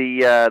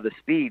the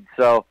speed.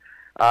 So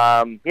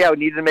we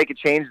needed to make a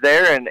change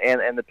there,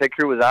 and the pit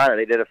crew was on it.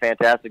 They did a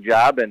fantastic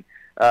job, and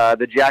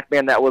the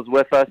jackman that was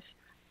with us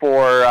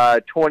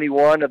for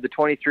 21 of the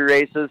 23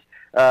 races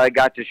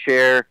got to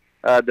share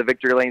the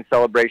victory lane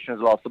celebration as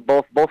well. So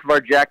both of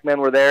our jackmen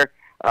were there,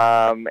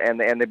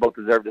 and they both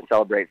deserved to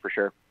celebrate for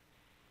sure.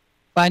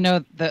 I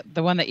know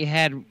the one that you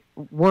had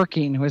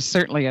working was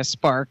certainly a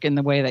spark in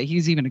the way that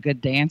he's even a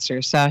good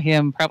dancer. Saw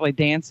him probably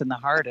dancing the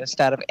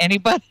hardest out of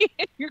anybody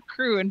in your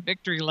crew in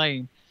victory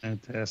lane.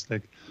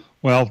 Fantastic.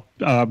 Well,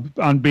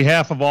 on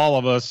behalf of all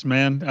of us,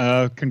 man,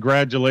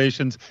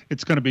 congratulations.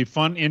 It's going to be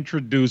fun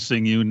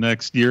introducing you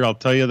next year. I'll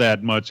tell you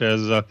that much,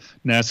 as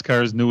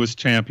NASCAR's newest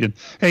champion.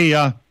 Hey,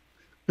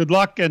 good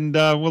luck, and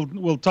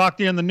we'll talk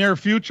to you in the near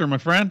future, my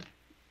friend.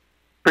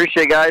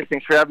 Appreciate it, guys.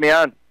 Thanks for having me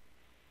on.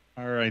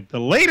 All right, the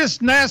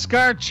latest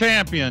NASCAR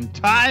champion,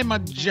 Ty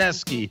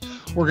Majeski.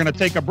 We're going to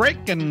take a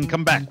break and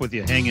come back with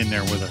you. Hang in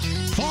there with us.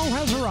 Fall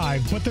has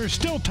arrived, but there's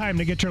still time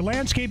to get your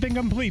landscaping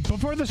complete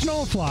before the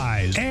snow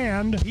flies.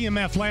 And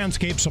PMF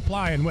Landscape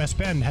Supply in West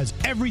Bend has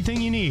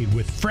everything you need,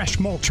 with fresh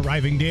mulch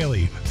arriving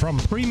daily. From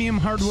premium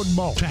hardwood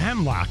mulch to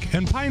hemlock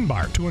and pine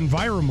bark to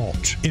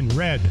EnviroMulch in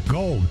red,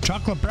 gold,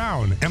 chocolate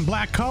brown, and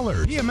black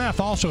colors. PMF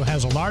also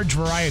has a large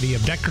variety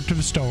of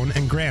decorative stone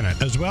and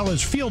granite, as well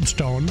as field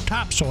stone,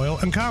 topsoil,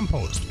 and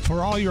compost.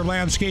 For all your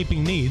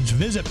landscaping needs,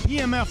 visit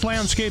PMF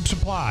Landscape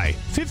Supply,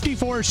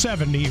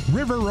 5470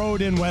 River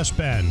Road in West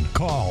Bend.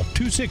 Call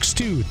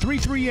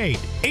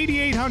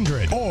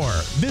 262-338-8800 or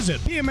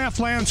visit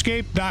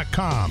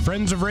pmflandscape.com.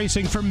 Friends of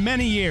racing for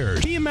many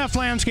years. PMF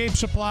Landscape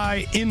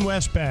Supply in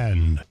West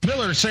Bend.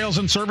 Miller Sales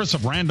and Service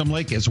of Random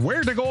Lake is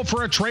where to go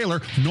for a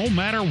trailer, no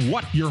matter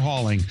what you're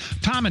hauling.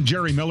 Tom and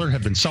Jerry Miller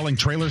have been selling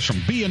trailers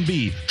from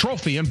B&B,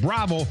 Trophy, and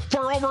Bravo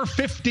for over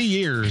 50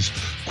 years.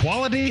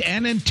 Quality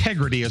and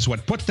integrity is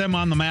what put them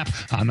on the map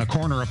on the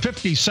corner of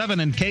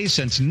 57 and K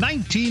since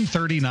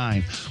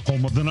 1939.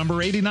 Home of the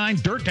number 89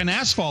 dirt and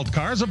asphalt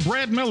cars of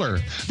Brad Miller.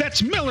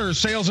 That's Miller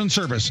Sales and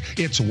Service.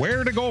 It's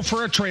where to go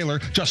for a trailer,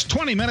 just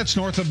 20 minutes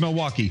north of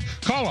Milwaukee.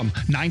 Call them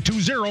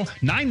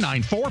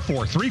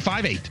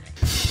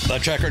 920-994-4358. The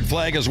checkered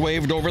flag is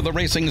waved over the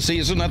racing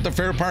season at the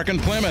Fair Park in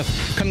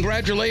Plymouth.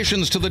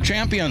 Congratulations to the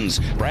champions,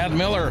 Brad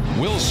Miller,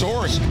 Will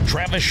Source,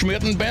 Travis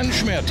Schmidt, and Ben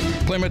Schmidt.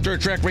 Plymouth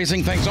Dirt Track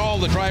Racing thanks all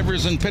the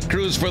drivers and pit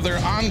crews for their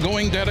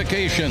ongoing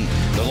dedication.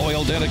 The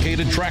loyal,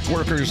 dedicated track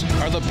workers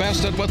are the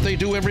best at what they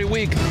do every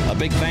week. A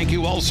big thank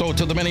you also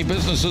to the many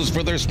businesses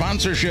for their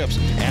sponsorships,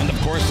 and of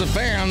course the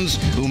fans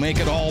who make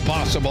it all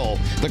possible.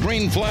 The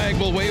green flag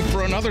will wave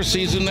for another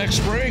season next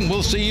spring.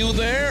 We'll see you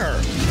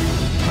there.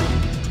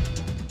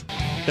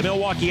 The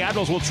Milwaukee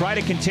Admirals will try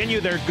to continue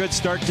their good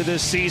start to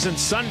this season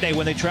Sunday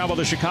when they travel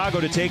to Chicago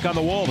to take on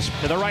the Wolves.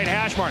 To the right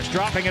hash marks,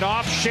 dropping it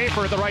off.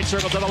 Schaefer at the right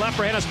circle, to the left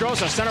for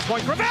Hinestrosa. Center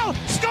point, Gravel,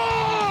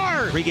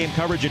 score! Pre-game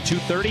coverage at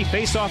 2:30.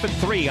 Face off at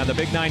 3 on the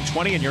Big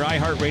 920 and your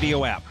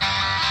iHeartRadio app.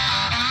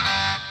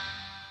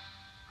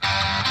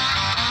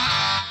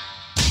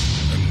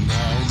 And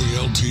now the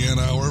LTN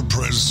Hour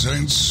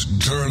presents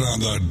Dirt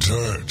on the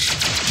Dirt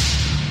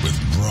with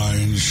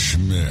Brian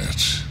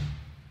Schmidt.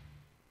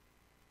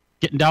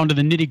 Getting down to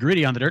the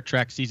nitty-gritty on the dirt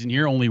track season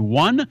here. Only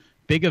one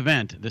big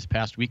event this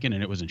past weekend,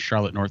 and it was in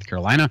Charlotte, North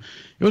Carolina.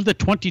 It was the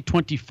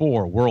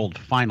 2024 World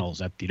Finals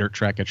at the dirt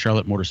track at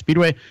Charlotte Motor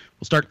Speedway.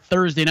 We'll start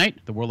Thursday night.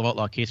 The World of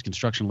Outlaw Case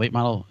Construction Late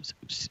Model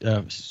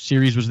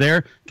Series was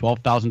there.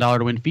 $12,000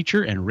 to win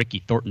feature, and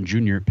Ricky Thornton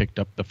Jr. picked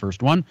up the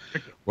first one.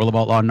 World of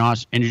Outlaw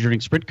NOS Engineering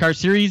Sprint Car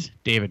Series,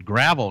 David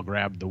Gravel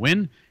grabbed the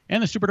win.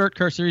 And the Super Dirt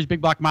Car Series Big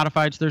Block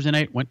Modifieds Thursday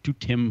night went to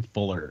Tim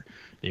Fuller.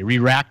 They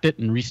re-racked it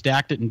and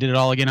restacked it and did it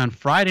all again on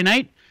Friday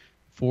night.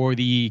 For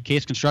the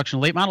Case Construction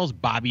late models,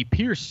 Bobby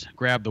Pierce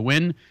grabbed the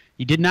win.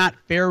 He did not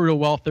fare real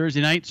well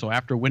Thursday night, so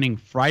after winning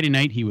Friday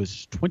night, he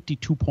was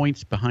 22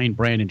 points behind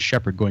Brandon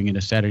Shepard going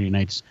into Saturday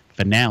night's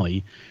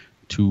finale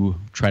to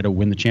try to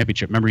win the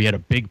championship. Remember, he had a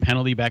big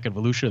penalty back at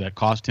Volusia that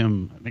cost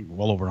him, I think,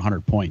 well over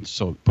 100 points,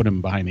 so put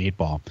him behind the 8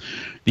 ball.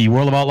 The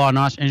World of Outlaw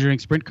NOS Engineering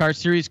Sprint Car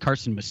Series,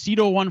 Carson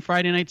Macedo won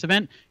Friday night's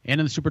event, and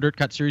in the Super Dirt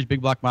Cut Series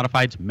Big Block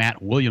Modifieds, Matt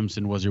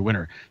Williamson was your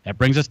winner. That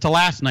brings us to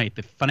last night,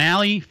 the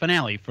finale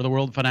for the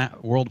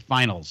World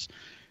Finals.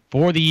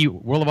 For the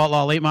World of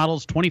Outlaw late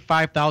models,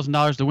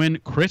 $25,000 to win.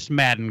 Chris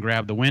Madden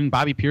grabbed the win.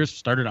 Bobby Pierce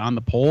started on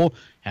the pole,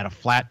 had a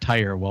flat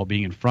tire while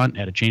being in front,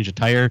 had to change the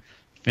tire,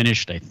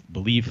 finished, I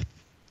believe,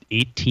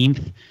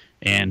 18th,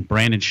 and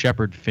Brandon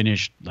Shepard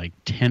finished like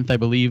 10th, I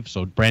believe.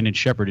 So Brandon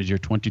Shepard is your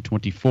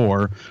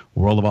 2024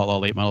 World of Outlaw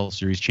Late Model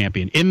Series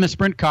champion. In the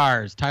sprint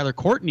cars, Tyler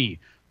Courtney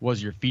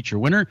was your feature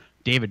winner.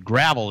 David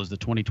Gravel is the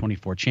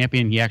 2024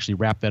 champion. He actually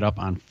wrapped that up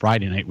on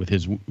Friday night with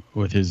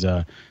his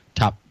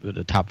top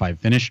 5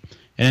 finish.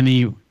 And in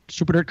the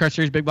Super Dirt Car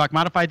Series Big Block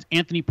Modifieds,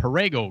 Anthony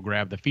Perego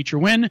grabbed the feature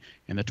win,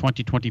 and the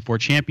 2024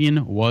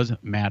 champion was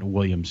Matt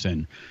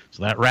Williamson.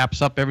 So that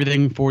wraps up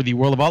everything for the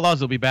World of Outlaws.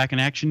 They'll be back in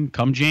action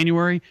come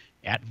January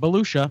at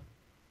Volusia.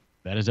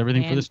 That is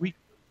everything for this week.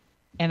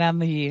 And on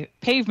the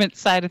pavement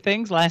side of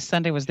things, last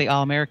Sunday was the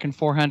All-American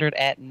 400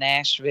 at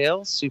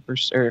Nashville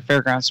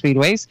Fairground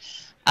Speedways.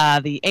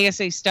 The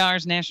ASA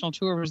Stars National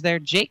Tour was there.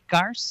 Jake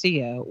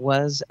Garcia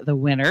was the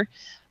winner.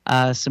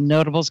 Some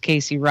notables,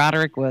 Casey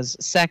Roderick was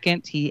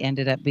second. He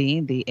ended up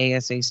being the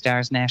ASA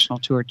Stars National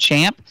Tour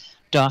champ.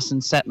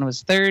 Dawson Sutton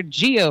was third.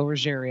 Gio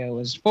Ruggiero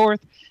was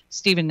fourth.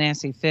 Stephen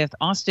Nasse fifth.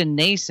 Austin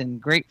Nason,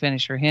 great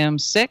finish for him,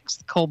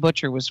 sixth. Cole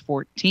Butcher was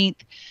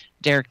 14th.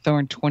 Derek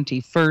Thorne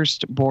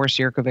 21st. Boris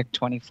Yurkovic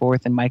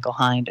 24th. And Michael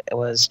Hind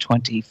was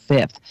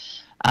 25th.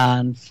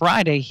 On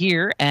Friday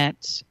here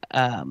at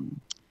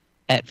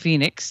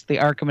Phoenix, the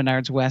ARCA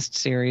Menards West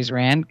Series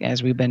ran.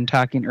 As we've been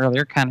talking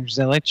earlier, Connor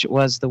Zilich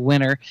was the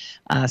winner.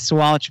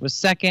 Sawalich was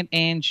second,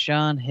 and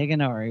Sean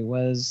Higanori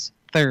was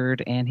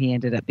third, and he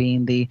ended up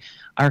being the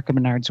ARCA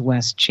Menards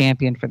West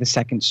champion for the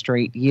second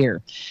straight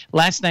year.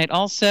 Last night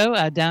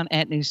also, down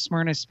at New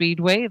Smyrna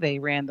Speedway, they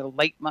ran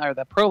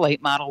the Pro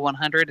Late Model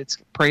 100. It's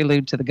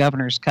prelude to the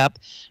Governor's Cup.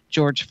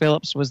 George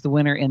Phillips was the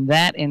winner in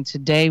that, and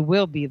today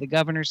will be the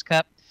Governor's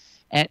Cup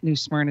at New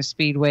Smyrna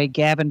Speedway.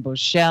 Gavin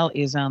Boschel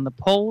is on the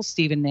pole.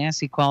 Stephen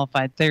Nasse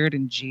qualified third,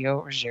 and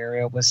Gio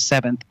Ruggiero was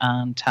seventh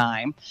on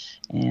time.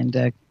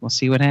 And we'll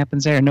see what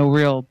happens there. No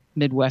real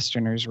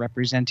Midwesterners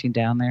representing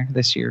down there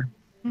this year.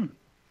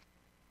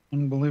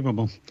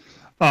 Unbelievable.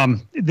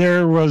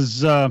 There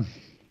was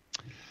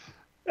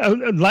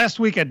last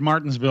week at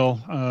Martinsville.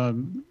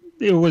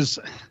 It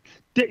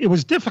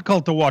was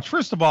difficult to watch.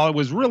 First of all, it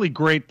was really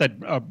great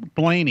that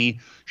Blaney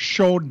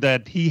showed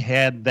that he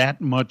had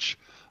that much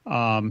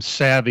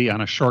savvy on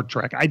a short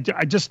track. I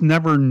just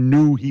never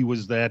knew he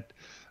was that.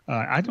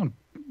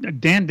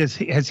 Dan,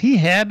 has he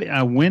had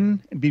a win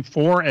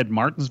before at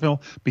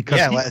Martinsville?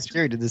 Because last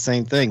year he did the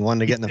same thing. Won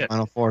to get in the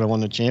Final Four to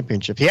win the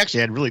championship. He actually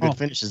had really good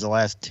finishes the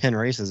last 10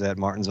 races at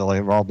Martinsville.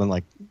 They've all been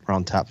like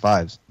around top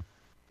fives.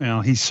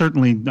 Well, he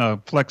certainly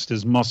flexed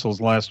his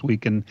muscles last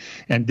week and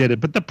did it.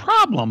 But the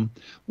problem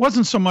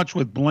wasn't so much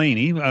with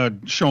Blaney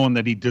showing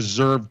that he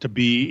deserved to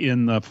be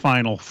in the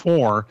Final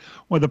Four.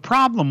 Well, the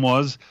problem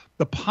was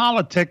the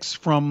politics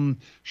from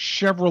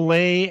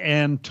Chevrolet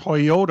and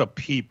Toyota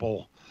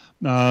people.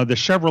 The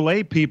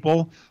Chevrolet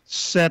people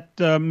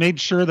made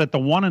sure that the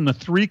 1 and the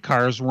 3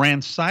 cars ran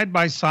side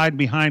by side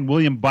behind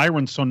William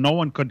Byron so no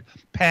one could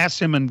pass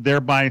him and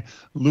thereby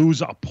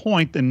lose a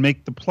point and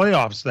make the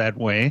playoffs that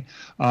way,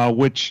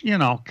 which,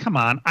 come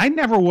on. I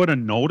never would have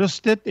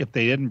noticed it if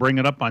they didn't bring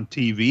it up on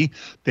TV.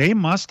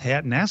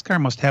 NASCAR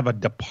must have a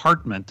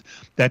department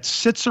that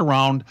sits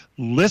around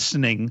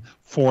listening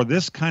for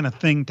this kind of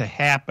thing to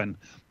happen.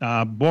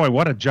 Boy,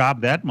 what a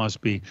job that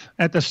must be.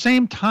 At the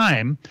same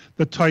time,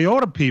 the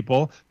Toyota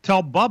people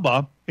tell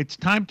Bubba it's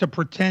time to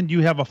pretend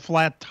you have a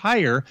flat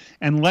tire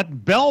and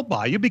let Bell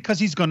by you because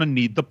he's going to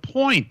need the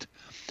point.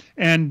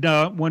 And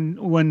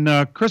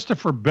when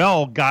Christopher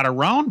Bell got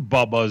around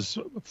Bubba's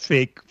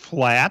fake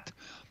flat,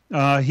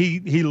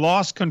 he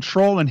lost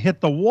control and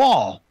hit the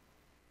wall.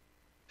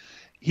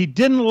 He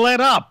didn't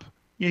let up.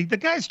 The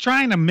guy's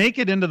trying to make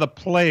it into the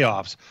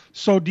playoffs.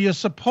 So do you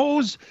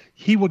suppose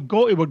it would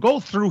go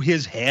through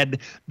his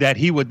head that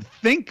he would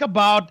think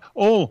about,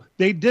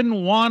 they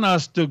didn't want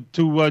us to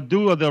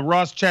do the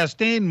Ross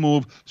Chastain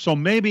move, so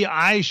maybe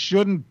I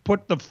shouldn't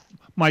put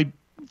my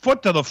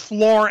foot to the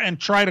floor and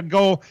try to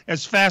go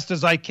as fast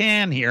as I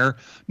can here.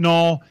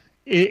 No,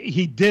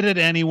 he did it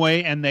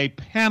anyway, and they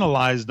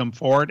penalized him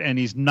for it, and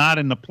he's not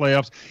in the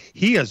playoffs.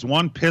 He is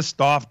one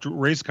pissed-off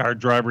race car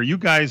driver. You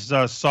guys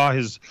saw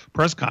his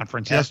press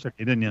conference yesterday,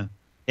 didn't you?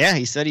 Yeah,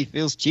 he said he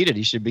feels cheated.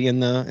 He should be in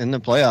the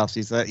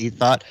playoffs. He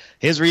thought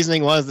his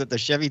reasoning was that the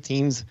Chevy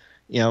teams,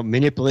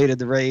 manipulated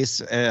the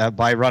race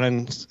by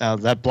running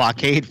that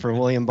blockade for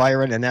William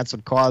Byron, and that's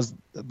what caused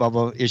the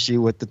Bubba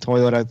issue with the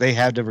Toyota. They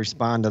had to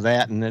respond to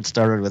that, and it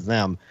started with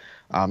them.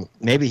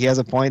 Maybe he has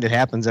a point. It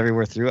happens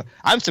everywhere through.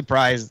 I'm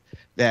surprised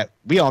that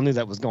we all knew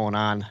that was going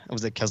on.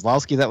 Was it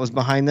Keselowski that was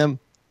behind them?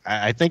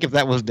 I think if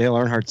that was Dale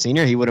Earnhardt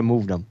Sr., he would have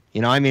moved them.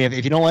 You know, I mean,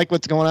 if you don't like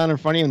what's going on in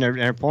front of you and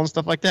they're pulling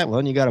stuff like that, well,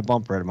 then you got a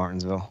bumper at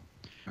Martinsville.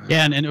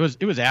 Yeah, and it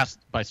was asked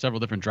by several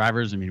different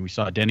drivers. I mean, we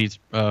saw Denny's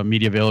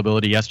media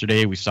availability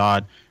yesterday. We saw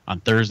it on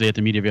Thursday at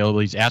the media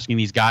availability. He's asking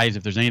these guys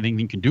if there's anything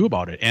he can do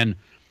about it. And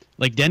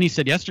like Denny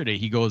said yesterday,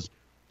 he goes,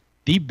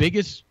 the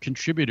biggest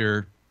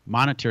contributor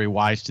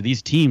monetary-wise to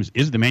these teams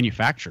is the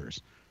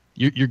manufacturers.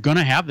 You're going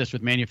to have this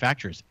with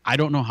manufacturers. I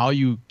don't know how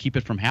you keep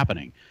it from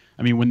happening.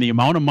 I mean, when the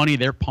amount of money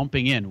they're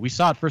pumping in, we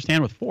saw it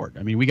firsthand with Ford.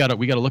 I mean, we got to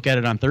look at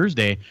it on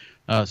Thursday.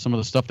 Some of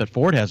the stuff that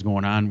Ford has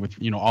going on with,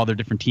 you know, all their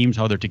different teams,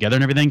 how they're together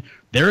and everything.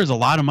 There is a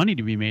lot of money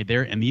to be made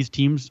there, and these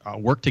teams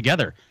work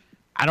together.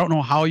 I don't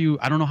know how you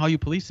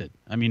police it.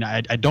 I mean,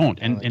 I don't.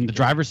 And the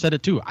driver said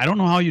it too. I don't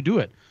know how you do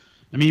it.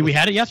 I mean, we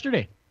had it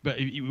yesterday, but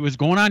it was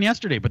going on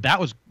yesterday, but that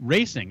was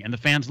racing and the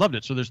fans loved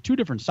it. So there's two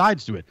different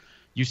sides to it.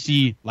 You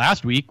see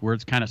last week where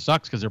it's kind of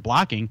sucks because they're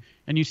blocking,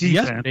 and you see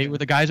yesterday where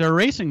the guys are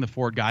racing the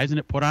Ford guys, and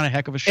it put on a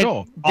heck of a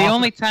show. The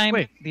only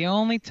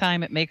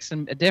time it makes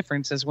a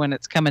difference is when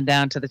it's coming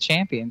down to the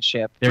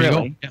championship. There you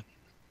go. Yeah.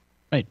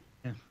 Right.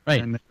 Yeah.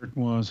 Right. And there it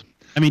was.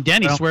 I mean,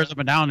 Danny swears up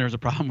and down there's a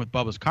problem with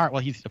Bubba's car.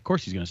 Well, of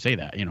course he's going to say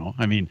that, you know.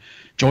 I mean,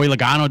 Joey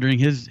Logano during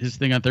his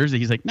thing on Thursday,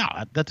 he's like, no,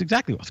 that's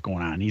exactly what's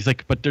going on. He's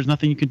like, but there's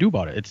nothing you can do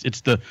about it.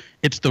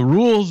 It's the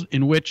rules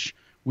in which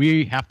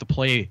we have to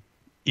play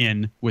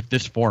in with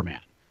this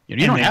format. You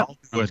don't have to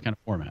do this kind of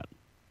format.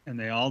 And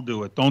they all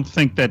do it. Don't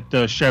think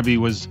that Chevy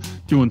was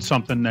doing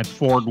something that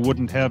Ford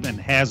wouldn't have and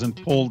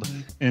hasn't pulled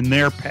in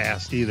their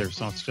past either.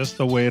 So it's just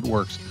the way it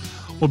works.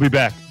 We'll be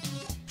back.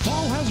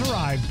 Fall has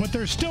arrived, but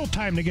there's still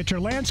time to get your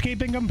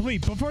landscaping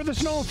complete before the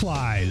snow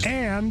flies.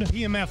 And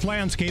PMF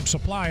Landscape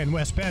Supply in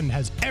West Bend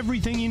has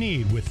everything you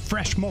need with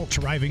fresh mulch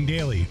arriving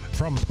daily.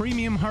 From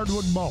premium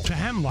hardwood mulch to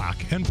hemlock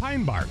and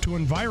pine bark to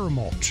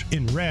EnviroMulch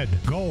in red,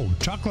 gold,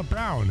 chocolate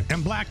brown,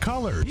 and black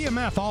colors.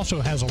 PMF also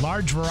has a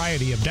large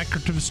variety of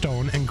decorative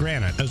stone and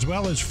granite, as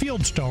well as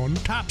field stone,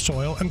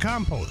 topsoil, and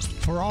compost.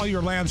 For all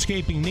your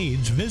landscaping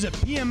needs, visit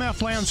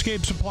PMF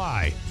Landscape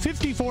Supply,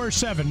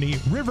 5470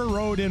 River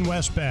Road in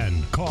West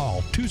Bend.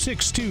 Call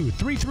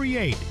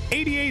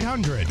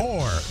 262-338-8800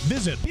 or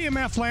visit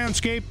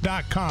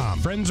pmflandscape.com.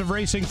 Friends of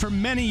racing for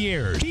many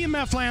years.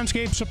 PMF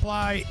Landscape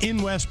Supply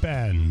in West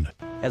Bend.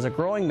 As a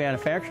growing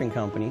manufacturing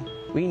company,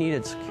 we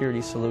needed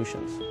security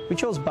solutions. We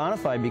chose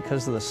Bonafide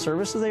because of the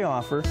services they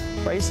offer,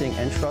 pricing,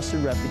 and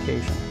trusted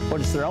reputation.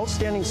 But it's their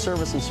outstanding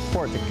service and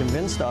support that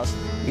convinced us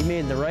we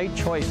made the right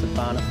choice with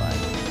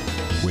Bonafide.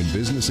 When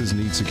businesses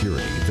need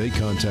security, they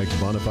contact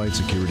Bonafide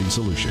Security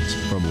Solutions.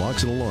 From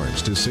locks and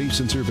alarms to safes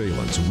and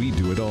surveillance, we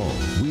do it all.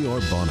 We are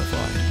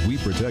Bonafide. We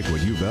protect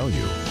what you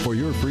value. For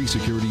your free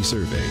security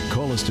survey,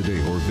 call us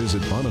today or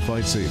visit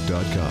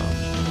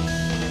bonafidesafe.com.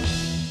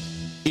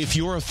 If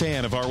you're a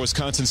fan of our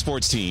Wisconsin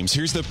sports teams,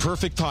 here's the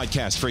perfect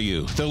podcast for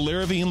you. The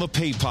Larrivee and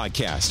LePay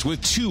podcast with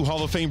two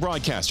Hall of Fame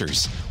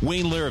broadcasters.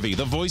 Wayne Larrivee,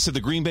 the voice of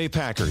the Green Bay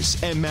Packers,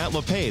 and Matt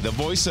LePay, the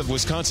voice of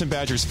Wisconsin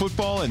Badgers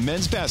football and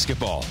men's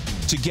basketball.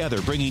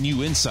 Together bringing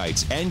you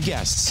insights and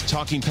guests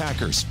talking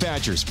Packers,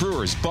 Badgers,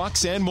 Brewers,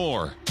 Bucks, and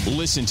more.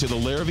 Listen to the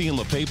Larrivee and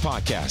LePay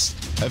podcast.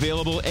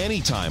 Available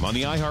anytime on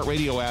the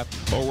iHeartRadio app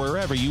or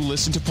wherever you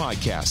listen to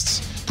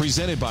podcasts.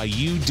 Presented by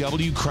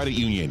UW Credit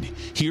Union.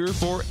 Here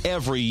for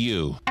every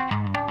you.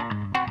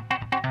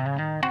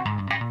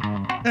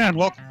 And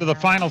welcome to the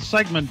final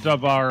segment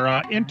of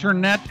our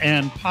internet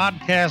and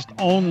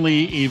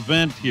podcast-only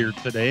event here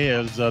today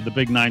as the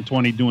Big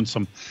 920 doing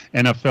some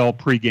NFL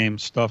pregame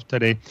stuff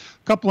today. A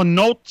couple of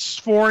notes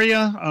for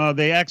you.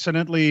 They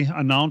accidentally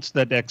announced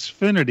that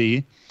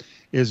Xfinity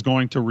is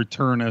going to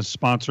return as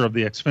sponsor of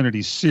the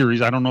Xfinity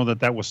Series. I don't know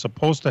that was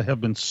supposed to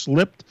have been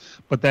slipped,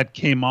 but that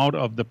came out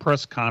of the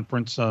press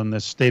conference on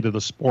the State of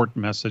the Sport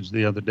message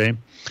the other day.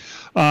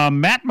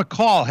 Matt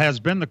McCall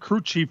has been the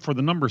crew chief for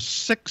the number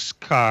 6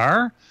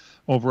 car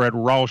over at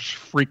Roush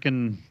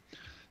freaking...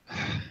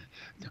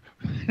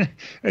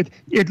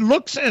 It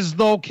looks as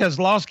though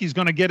Keselowski's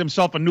going to get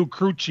himself a new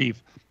crew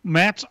chief.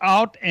 Matt's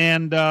out,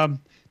 and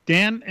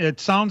Dan,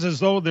 it sounds as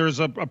though there's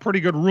a pretty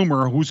good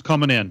rumor who's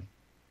coming in.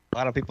 A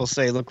lot of people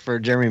say look for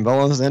Jeremy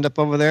Bullins to end up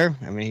over there.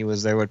 I mean, he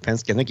was there with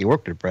Penske. I think he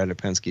worked with Brad at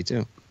Penske,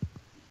 too.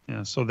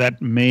 Yeah, so that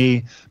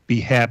may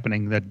be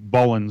happening, that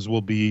Bullins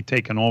will be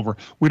taken over.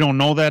 We don't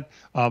know that.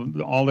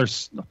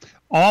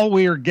 All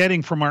we are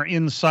getting from our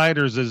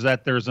insiders is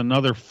that there's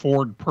another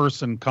Ford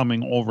person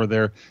coming over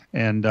there,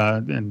 and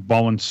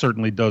Bullins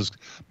certainly does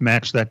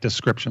match that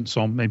description,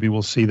 so maybe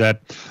we'll see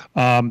that.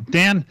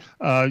 Dan,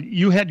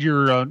 you had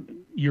your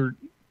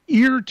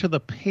ear to the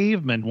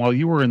pavement while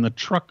you were in the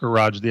truck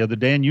garage the other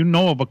day, and you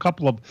know of a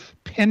couple of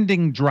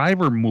pending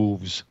driver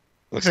moves.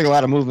 Looks like a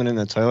lot of movement in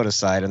the Toyota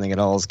side. I think it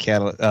all is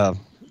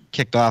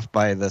kicked off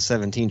by the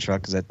 17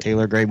 truck. Is that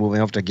Taylor Gray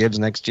moving up to Gibbs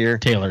next year?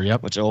 Taylor,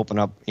 yep. Which will open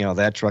up,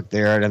 that truck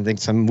there. I think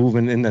some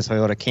movement in the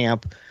Toyota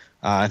camp.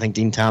 I think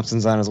Dean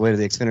Thompson's on his way to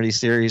the Xfinity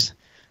Series.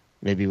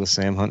 maybe with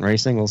Sam Hunt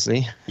Racing. We'll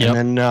see. Yep.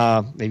 And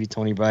then maybe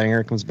Tony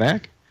Breidinger comes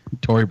back.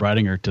 Tori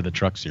Breidinger to the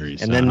Truck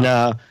Series. And then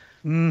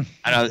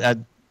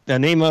the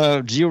name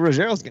of Gio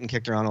Ruggiero is getting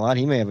kicked around a lot.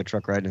 He may have a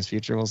truck ride in his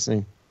future. We'll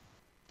see.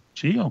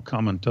 Gio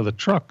coming to the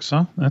trucks,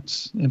 huh?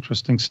 That's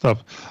interesting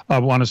stuff. I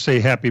want to say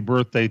happy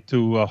birthday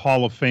to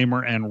Hall of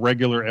Famer and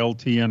regular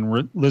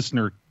LTN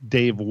listener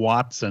Dave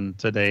Watson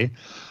today.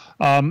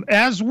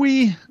 As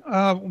we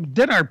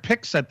did our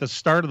picks at the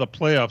start of the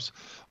playoffs,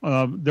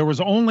 there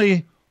was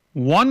only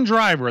one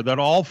driver that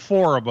all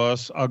four of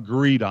us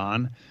agreed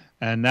on,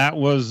 and that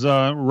was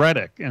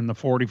Reddick in the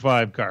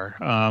 45 car.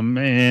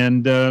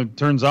 And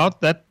turns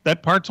out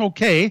that part's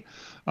okay.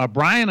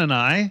 Brian and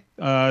I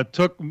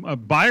took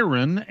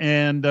Byron,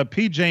 and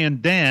PJ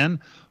and Dan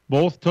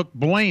both took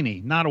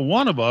Blaney. Not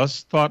one of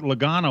us thought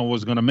Logano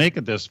was going to make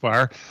it this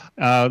far.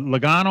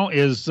 Logano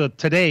is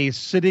today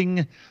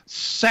sitting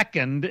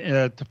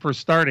second for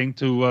starting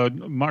to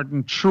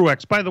Martin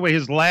Truex. By the way,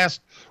 his last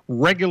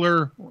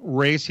regular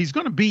race, he's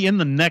going to be in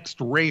the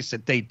next race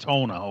at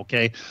Daytona,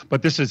 okay?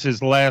 But this is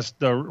his last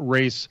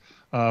race,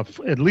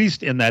 at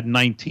least in that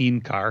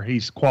 19 car.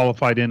 He's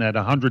qualified in at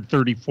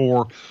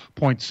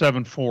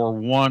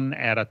 134.741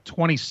 at a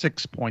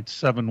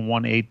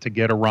 26.718 to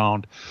get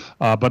around.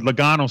 But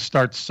Logano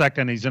starts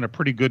second. He's in a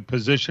pretty good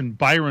position.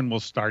 Byron will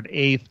start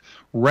 8th.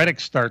 Reddick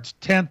starts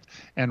 10th.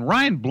 And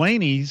Ryan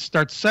Blaney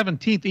starts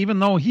 17th, even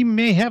though he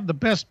may have the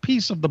best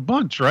piece of the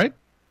bunch, right?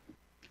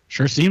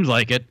 Sure seems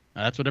like it.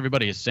 That's what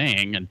everybody is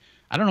saying. And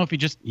I don't know if he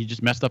just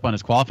messed up on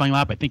his qualifying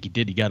lap. I think he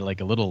did. He got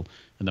like a little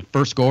in the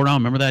first go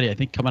around. Remember that? I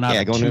think coming out.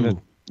 Yeah, going into.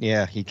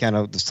 Yeah, he kind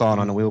of saw it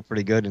on the wheel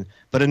pretty good.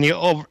 But in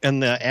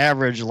the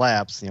average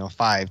laps,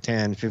 5,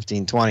 10,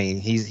 15, 20,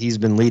 he's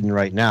been leading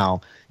right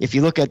now. If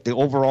you look at the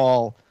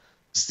overall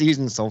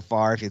season so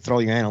far, if you throw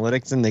your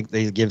analytics in,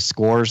 they give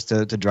scores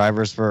to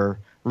drivers for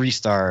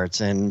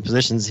restarts and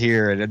positions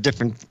here and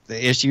different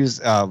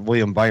issues.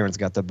 William Byron's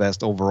got the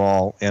best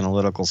overall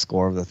analytical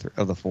score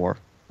of the four.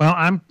 Well,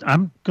 I'm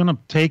going to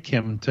take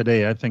him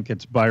today. I think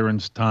it's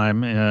Byron's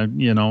time.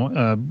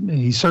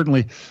 He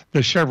certainly,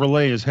 the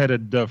Chevrolet is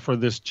headed for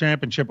this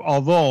championship,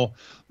 although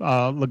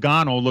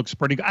Logano looks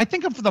pretty good. I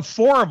think of the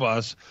four of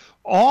us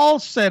all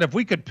said if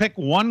we could pick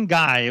one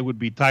guy, it would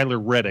be Tyler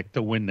Reddick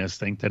to win this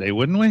thing today,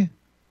 wouldn't we?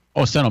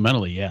 Oh,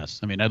 sentimentally, yes.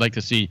 I mean, I'd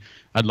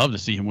love to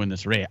see him win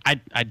this race.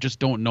 I just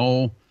don't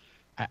know.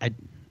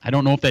 I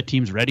don't know if that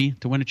team's ready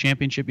to win a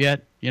championship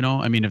yet.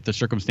 I mean, if the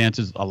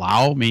circumstances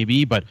allow,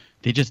 maybe, but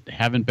they just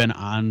haven't been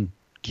on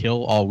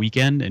kill all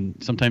weekend. And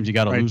sometimes you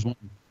got to lose one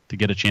to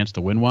get a chance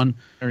to win one.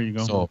 There you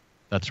go. So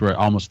that's where it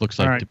almost looks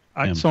like. All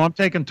right. So I'm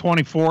taking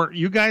 24.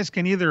 You guys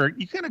can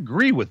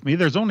agree with me.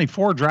 There's only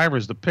 4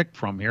 drivers to pick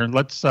from here.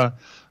 Let's,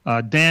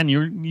 Dan,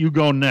 you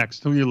go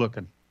next. Who are you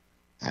looking?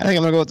 I think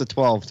I'm going to go with the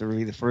 12 to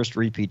be the first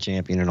repeat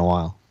champion in a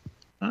while.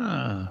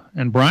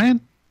 And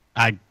Brian?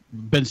 I've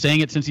been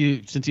saying it since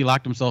he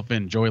locked himself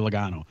in, Joey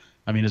Logano.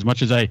 I mean, as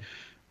much as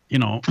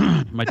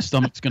my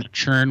stomach's going to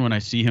churn when I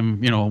see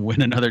him,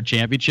 win another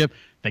championship,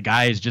 the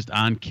guy is just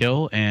on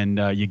kill, and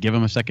you give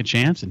him a second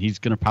chance, and he's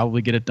going to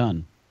probably get it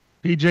done.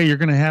 PJ, you're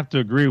going to have to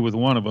agree with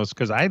one of us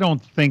because I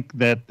don't think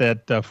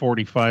that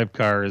 45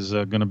 car is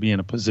going to be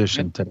in a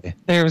position today.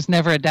 There was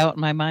never a doubt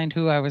in my mind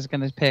who I was going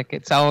to pick.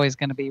 It's always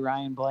going to be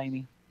Ryan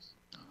Blaney.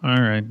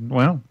 All right.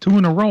 Well, 2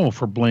 in a row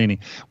for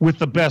Blaney with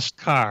the best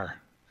car.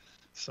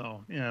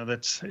 So,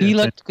 he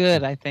looked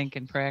good, I think,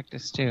 in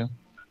practice, too.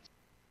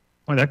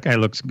 Well, that guy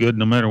looks good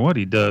no matter what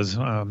he does.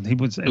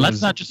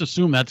 Let's not just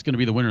assume that's going to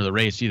be the winner of the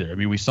race either. I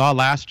mean, we saw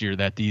last year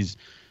that these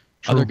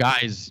other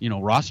guys,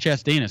 Ross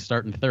Chastain is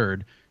starting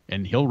 3rd,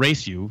 and he'll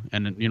race you.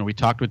 And, we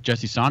talked with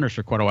Jesse Saunders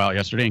for quite a while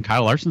yesterday, and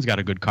Kyle Larson's got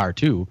a good car,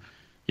 too.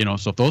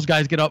 So if those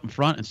guys get up in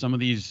front and some of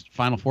these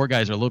Final Four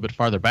guys are a little bit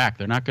farther back,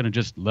 they're not going to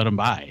just let them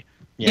by.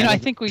 Yeah. I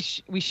think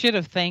we should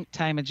have thanked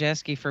Ty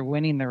Majeski for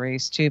winning the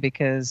race too,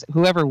 because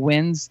whoever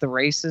wins the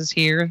races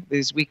here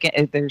this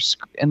weekend,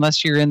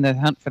 unless you're in the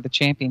hunt for the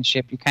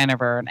championship, you kind of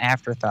are an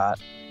afterthought.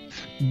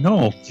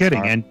 No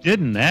kidding. And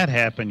didn't that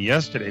happen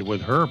yesterday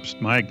with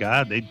Herbst? My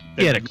God, they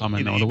had it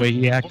coming though. The way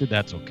he acted,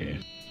 that's okay.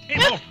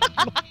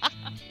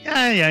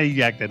 Yeah,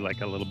 he acted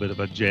like a little bit of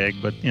a jag,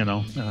 but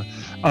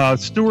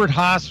Stuart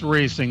Haas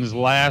Racing's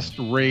last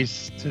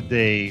race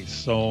today.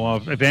 So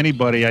if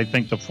anybody, I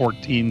think the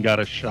 14 got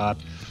a shot,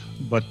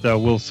 but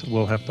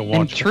we'll have to watch.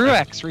 And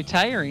Truex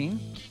retiring,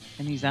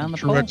 and he's on the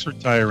pole. Truex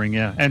retiring,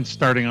 yeah, and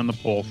starting on the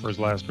pole for his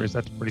last race.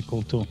 That's pretty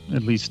cool too,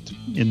 at least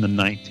in the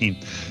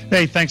 19th.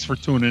 Hey, thanks for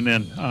tuning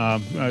in.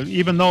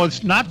 Even though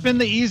it's not been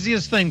the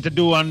easiest thing to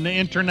do on the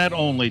internet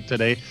only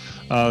today.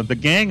 The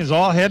gang is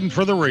all heading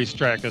for the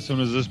racetrack as soon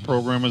as this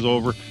program is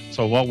over.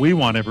 So what we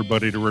want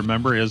everybody to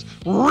remember is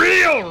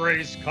real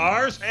race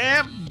cars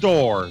have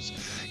doors,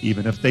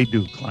 even if they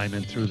do climb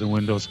in through the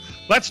windows.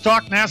 Let's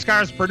Talk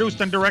NASCAR is produced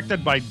and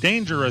directed by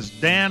Dangerous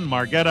Dan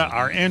Margetta.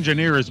 Our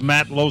engineer is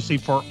Matt Losey.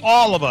 For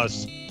all of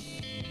us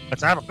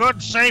Let's have a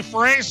good, safe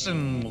race,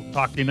 and we'll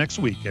talk to you next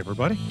week,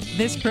 everybody.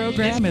 This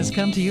program has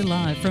come to you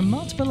live from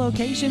multiple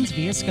locations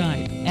via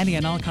Skype. Any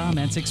and all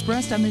comments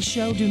expressed on this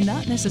show do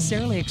not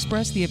necessarily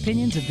express the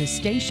opinions of this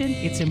station,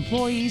 its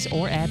employees,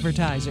 or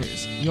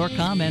advertisers. Your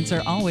comments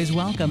are always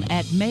welcome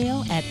at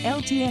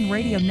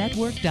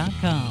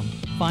mail@ltnradionetwork.com.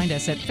 Find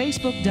us at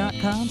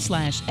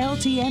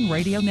facebook.com/LTN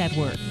Radio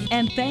Network.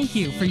 And thank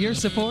you for your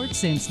support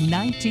since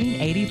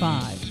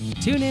 1985.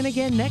 Tune in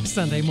again next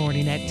Sunday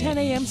morning at 10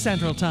 a.m.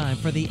 Central Time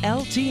for the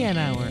LTN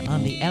Hour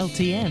on the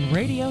LTN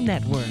Radio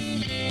Network.